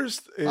 The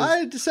worst is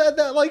I said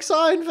that like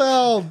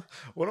Seinfeld.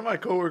 one of my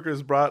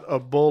coworkers brought a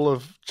bowl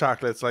of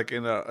chocolates, like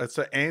it's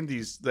the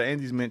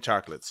Andes mint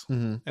chocolates,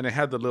 and it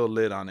had the little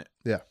lid on it.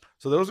 Yeah.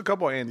 So there was a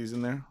couple of Andes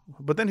in there,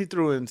 but then he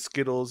threw in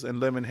Skittles and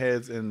lemon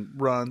heads and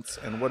runts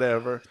and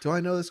whatever. Do I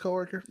know this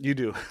coworker? You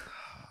do.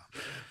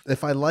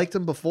 If I liked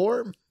him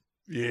before,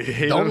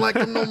 Yeah. don't like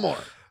him no more.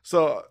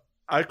 So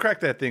I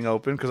cracked that thing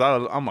open because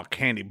I'm a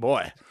candy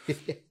boy.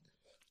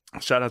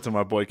 Shout out to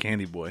my boy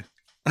Candy Boy.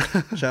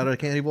 Shout out to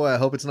Candy Boy. I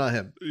hope it's not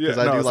him. Yeah,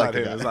 I no, do it's like not the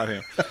him. guy. It's not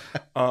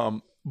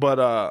him.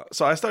 But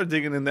so I started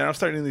digging in there. I'm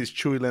starting these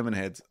chewy lemon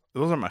heads.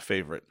 Those are my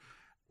favorite.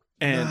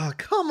 And Oh,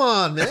 come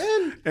on,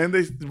 man.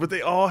 but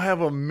they all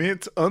have a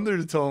mint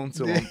undertone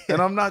to them. And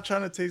I'm not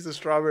trying to taste the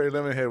strawberry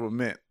lemon head with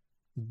mint.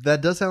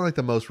 That does sound like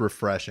the most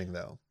refreshing,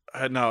 though.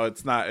 No,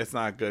 it's not. It's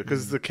not good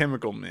because it's a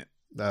chemical mint.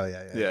 Oh,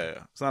 yeah.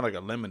 Yeah. It's not like a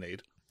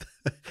lemonade.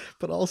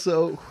 But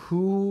also,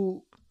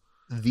 who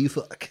the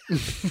fuck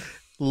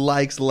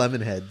likes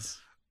lemon heads?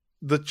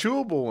 The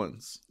chewable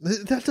ones.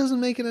 That doesn't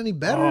make it any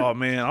better. Oh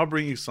man, I'll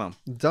bring you some.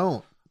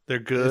 Don't. They're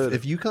good.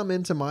 If you come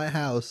into my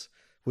house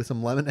with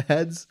some lemon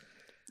heads,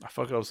 I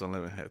fuck up some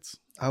lemon heads.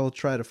 I will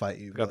try to fight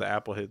you. Got the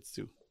apple heads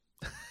too.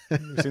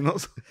 You seen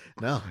those?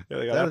 No. Yeah,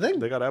 they Is that a thing?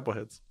 they got apple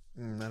heads.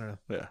 I don't know.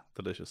 Yeah,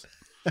 delicious.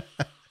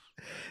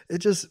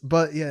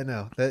 But yeah,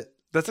 no.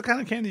 That's the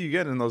kind of candy you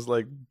get in those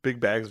like big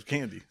bags of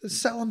candy.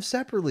 Sell them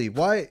separately.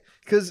 Why?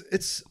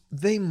 Because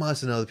they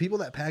must know. The people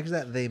that package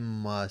that, they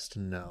must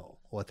know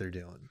what they're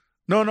doing.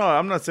 No,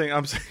 I'm not saying.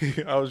 I'm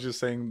saying. I was just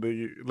saying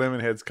the lemon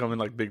heads come in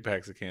like big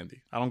packs of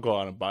candy. I don't go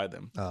out and buy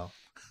them. Oh,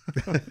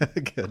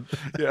 good.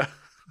 Yeah.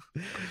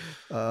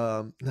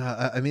 No,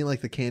 I mean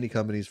like the candy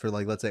companies for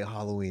like, let's say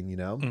Halloween, you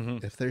know,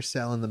 Mhm. if they're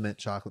selling the mint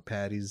chocolate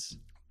patties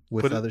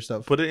with Put it- other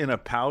stuff, Put it in a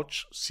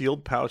pouch,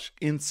 sealed pouch,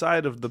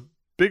 inside of the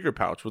bigger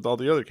pouch with all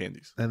the other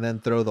candies. and then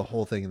throw the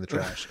whole thing in the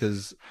trash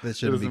because it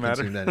shouldn't be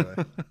doesn't matter.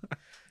 consumed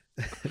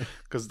anyway.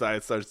 Because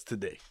diet starts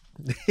today.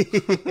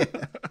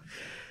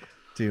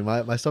 Dude,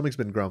 my stomach's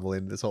been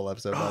grumbling this whole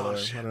episode, by the Oh, way.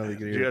 shit, I don't know if you man.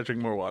 can You hear gotta it.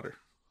 drink more water.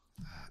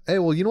 Hey,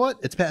 well, you know what?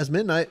 It's past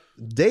midnight.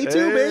 Day 2,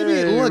 baby.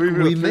 Hey, Look,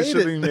 we made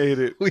officially it. made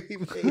it. We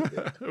made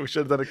it. We should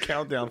have done a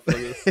countdown for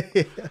this.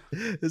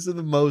 This is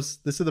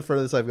the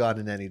furthest I've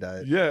gotten in any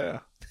diet. Yeah.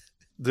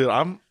 Dude,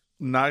 I'm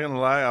not going to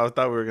lie. I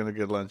thought we were going to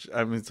get lunch.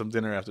 I mean, some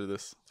dinner after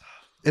this.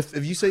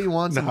 If you say you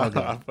want some, No, I'll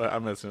go.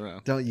 I'm messing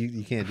around. Don't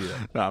you can't do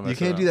that. No, I'm You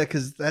messing can't do around. that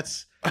because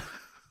that's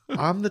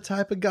I'm the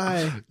type of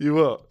guy. You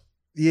will.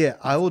 Yeah,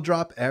 I will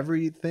drop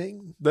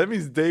everything. That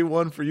means day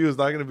one for you is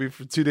not going to be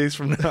for 2 days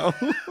from now.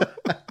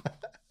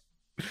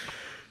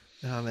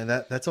 Oh man,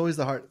 that's always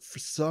the hard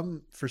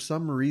for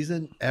some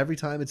reason. Every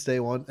time it's day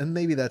one, and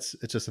maybe it's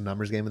just a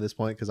numbers game at this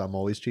point because I'm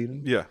always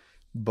cheating. Yeah.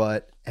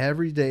 But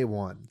every day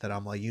one that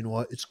I'm like, you know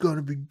what, it's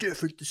gonna be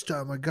different this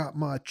time. I got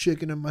my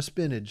chicken and my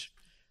spinach.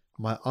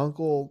 My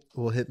uncle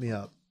will hit me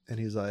up and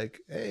he's like,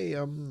 hey,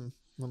 I'm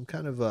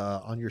kind of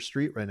on your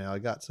street right now. I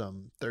got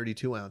some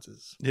 32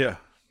 ounces. Yeah.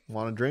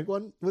 Want to drink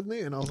one with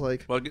me? And I was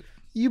like, Bug it.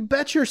 you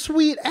bet your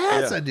sweet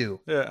ass Yeah. I do.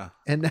 Yeah.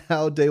 And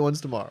now day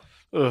one's tomorrow.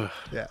 Ugh.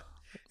 Yeah.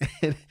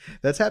 And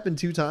that's happened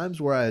 2 times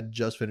where I had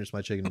just finished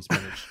my chicken and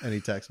spinach and he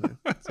texted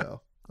me.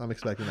 So I'm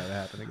expecting that to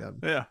happen again.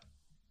 Yeah.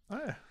 Oh,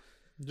 yeah.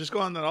 Just go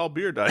on that all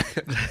beer diet.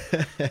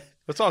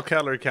 That's all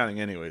calorie counting,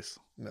 anyways.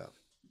 No.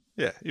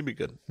 Yeah, you'd be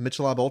good.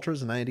 Michelob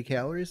Ultras, 90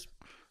 calories.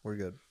 We're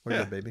good. We're Yeah.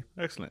 good, baby.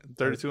 Excellent.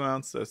 32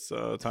 ounce. That's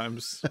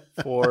times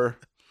 4.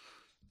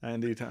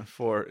 90 times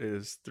 4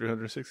 is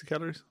 360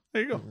 calories.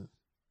 There you go. Mhm.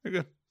 You're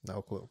good.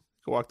 No clue.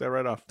 Go walk that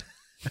right off.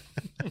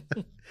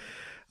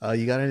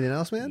 You got anything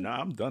else, man? Nah,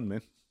 I'm done,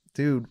 man.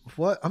 Dude,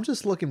 what? I'm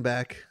just looking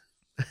back.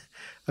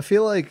 I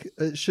feel like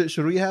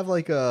should we have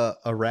like a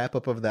wrap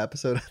up of the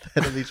episode at the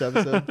end of each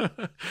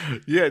episode?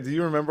 Yeah. Do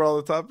you remember all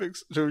the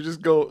topics? Should we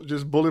just go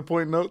bullet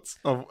point notes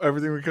of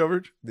everything we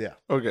covered? Yeah.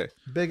 Okay.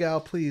 Big Al,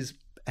 please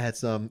add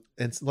some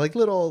and like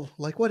little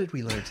like what did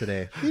we learn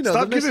today? You know,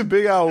 Stop giving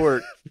Big Al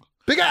work.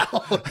 Big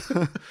Al.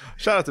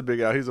 Shout out to Big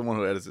Al. He's the one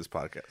who edits this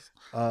podcast.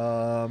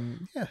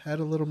 Yeah, add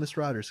a little Miss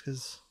Rogers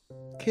because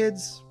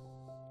kids,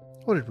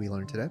 what did we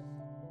learn today?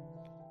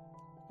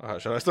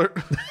 Should I start?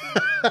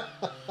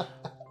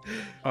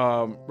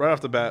 Right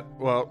off the bat,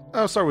 well,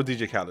 I'll start with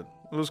DJ Khaled.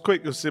 It was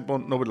quick, it was simple,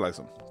 nobody likes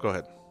him. Go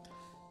ahead.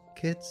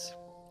 Kids,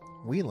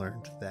 we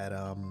learned that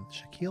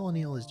Shaquille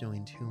O'Neal is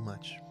doing too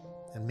much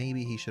and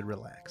maybe he should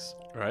relax.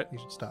 All right. He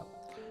should stop.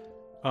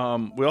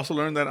 We also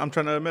learned that I'm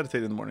trying to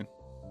meditate in the morning.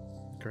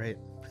 Great.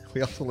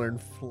 We also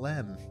learned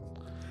phlegm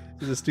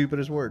is the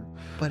stupidest word,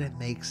 but it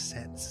makes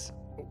sense.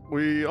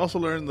 We also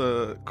learned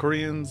the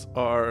Koreans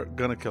are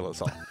gonna kill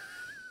us all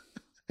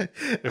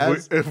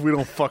As, if we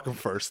don't fuck them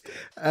first.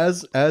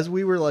 as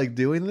we were like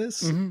doing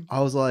this, Mhm.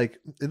 I was like,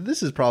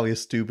 this is probably a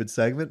stupid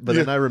segment, but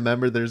then I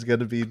remember there's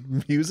gonna be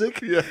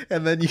music, Yeah.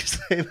 and then you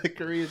say the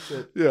Korean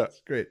shit. Yeah.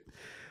 It's great.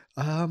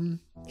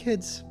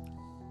 Kids,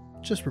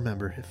 just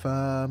remember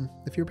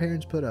if your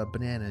parents put a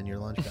banana in your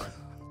lunch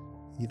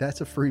bag,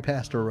 that's a free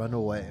pass to run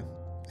away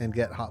and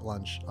get hot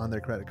lunch on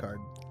their credit card.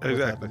 without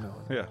Exactly. them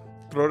knowing. Yeah.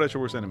 Throw it at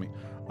your worst enemy.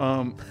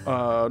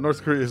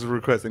 North Korea is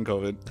requesting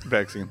COVID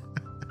vaccine.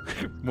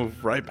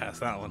 Move right past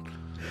that one.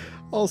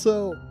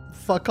 Also,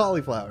 fuck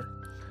cauliflower.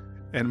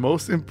 And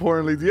most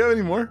importantly, do you have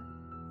any more?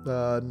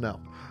 No.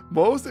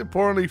 Most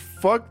importantly,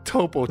 fuck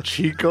Topo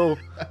Chico,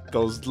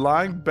 those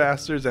lying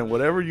bastards, and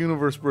whatever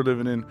universe we're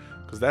living in,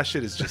 because that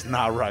shit is just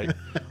not right.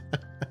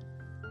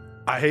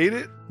 I hate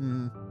it,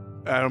 Mm.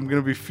 and I'm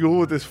gonna be fueled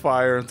with this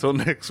fire until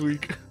next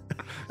week.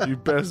 You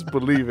best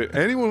believe it.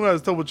 Anyone who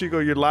has Topo Chico,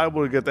 you're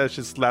liable to get that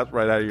shit slapped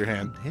right out of your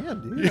hand.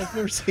 Damn, dude, I've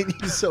never seen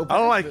you so. I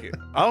don't like it.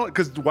 I don't,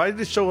 because why did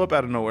it show up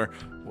out of nowhere?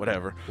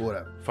 Whatever.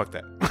 Whatever. Fuck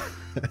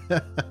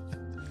that.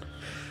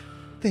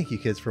 Thank you,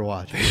 kids, for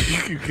watching.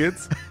 You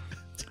kids.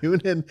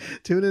 Tune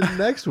in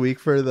next week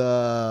for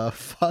the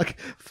fuck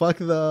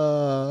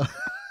the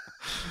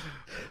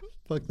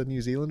fuck the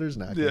New Zealanders.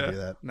 Nah, I can't do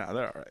that. No,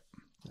 they're all right.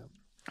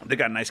 They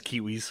got nice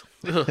kiwis.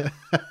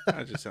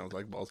 That just sounds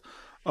like balls.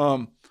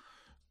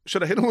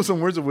 Should I hit them with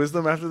some words of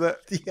wisdom after that?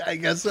 Yeah, I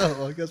guess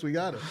so. I guess we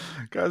got it.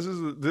 Guys, this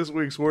is this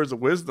week's words of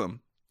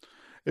wisdom.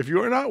 If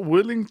you are not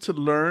willing to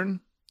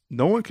learn,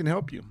 no one can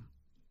help you.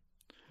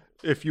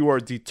 If you are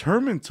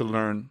determined to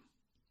learn,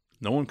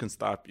 no one can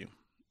stop you.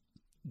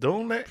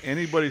 Don't let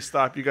anybody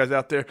stop you guys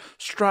out there.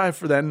 Strive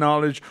for that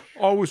knowledge.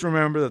 Always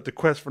remember that the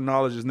quest for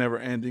knowledge is never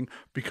ending.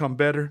 Become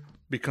better,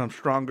 become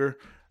stronger,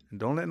 and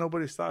don't let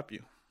nobody stop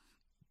you.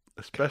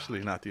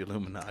 Especially not the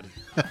Illuminati.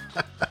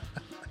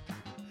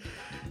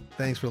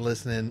 Thanks for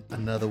listening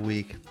another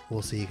week.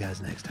 We'll see you guys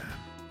next time.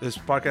 This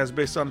podcast is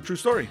based on a true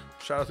story.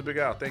 Shout out to Big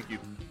Al. Thank you.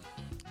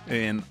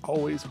 And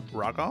always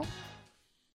rock on.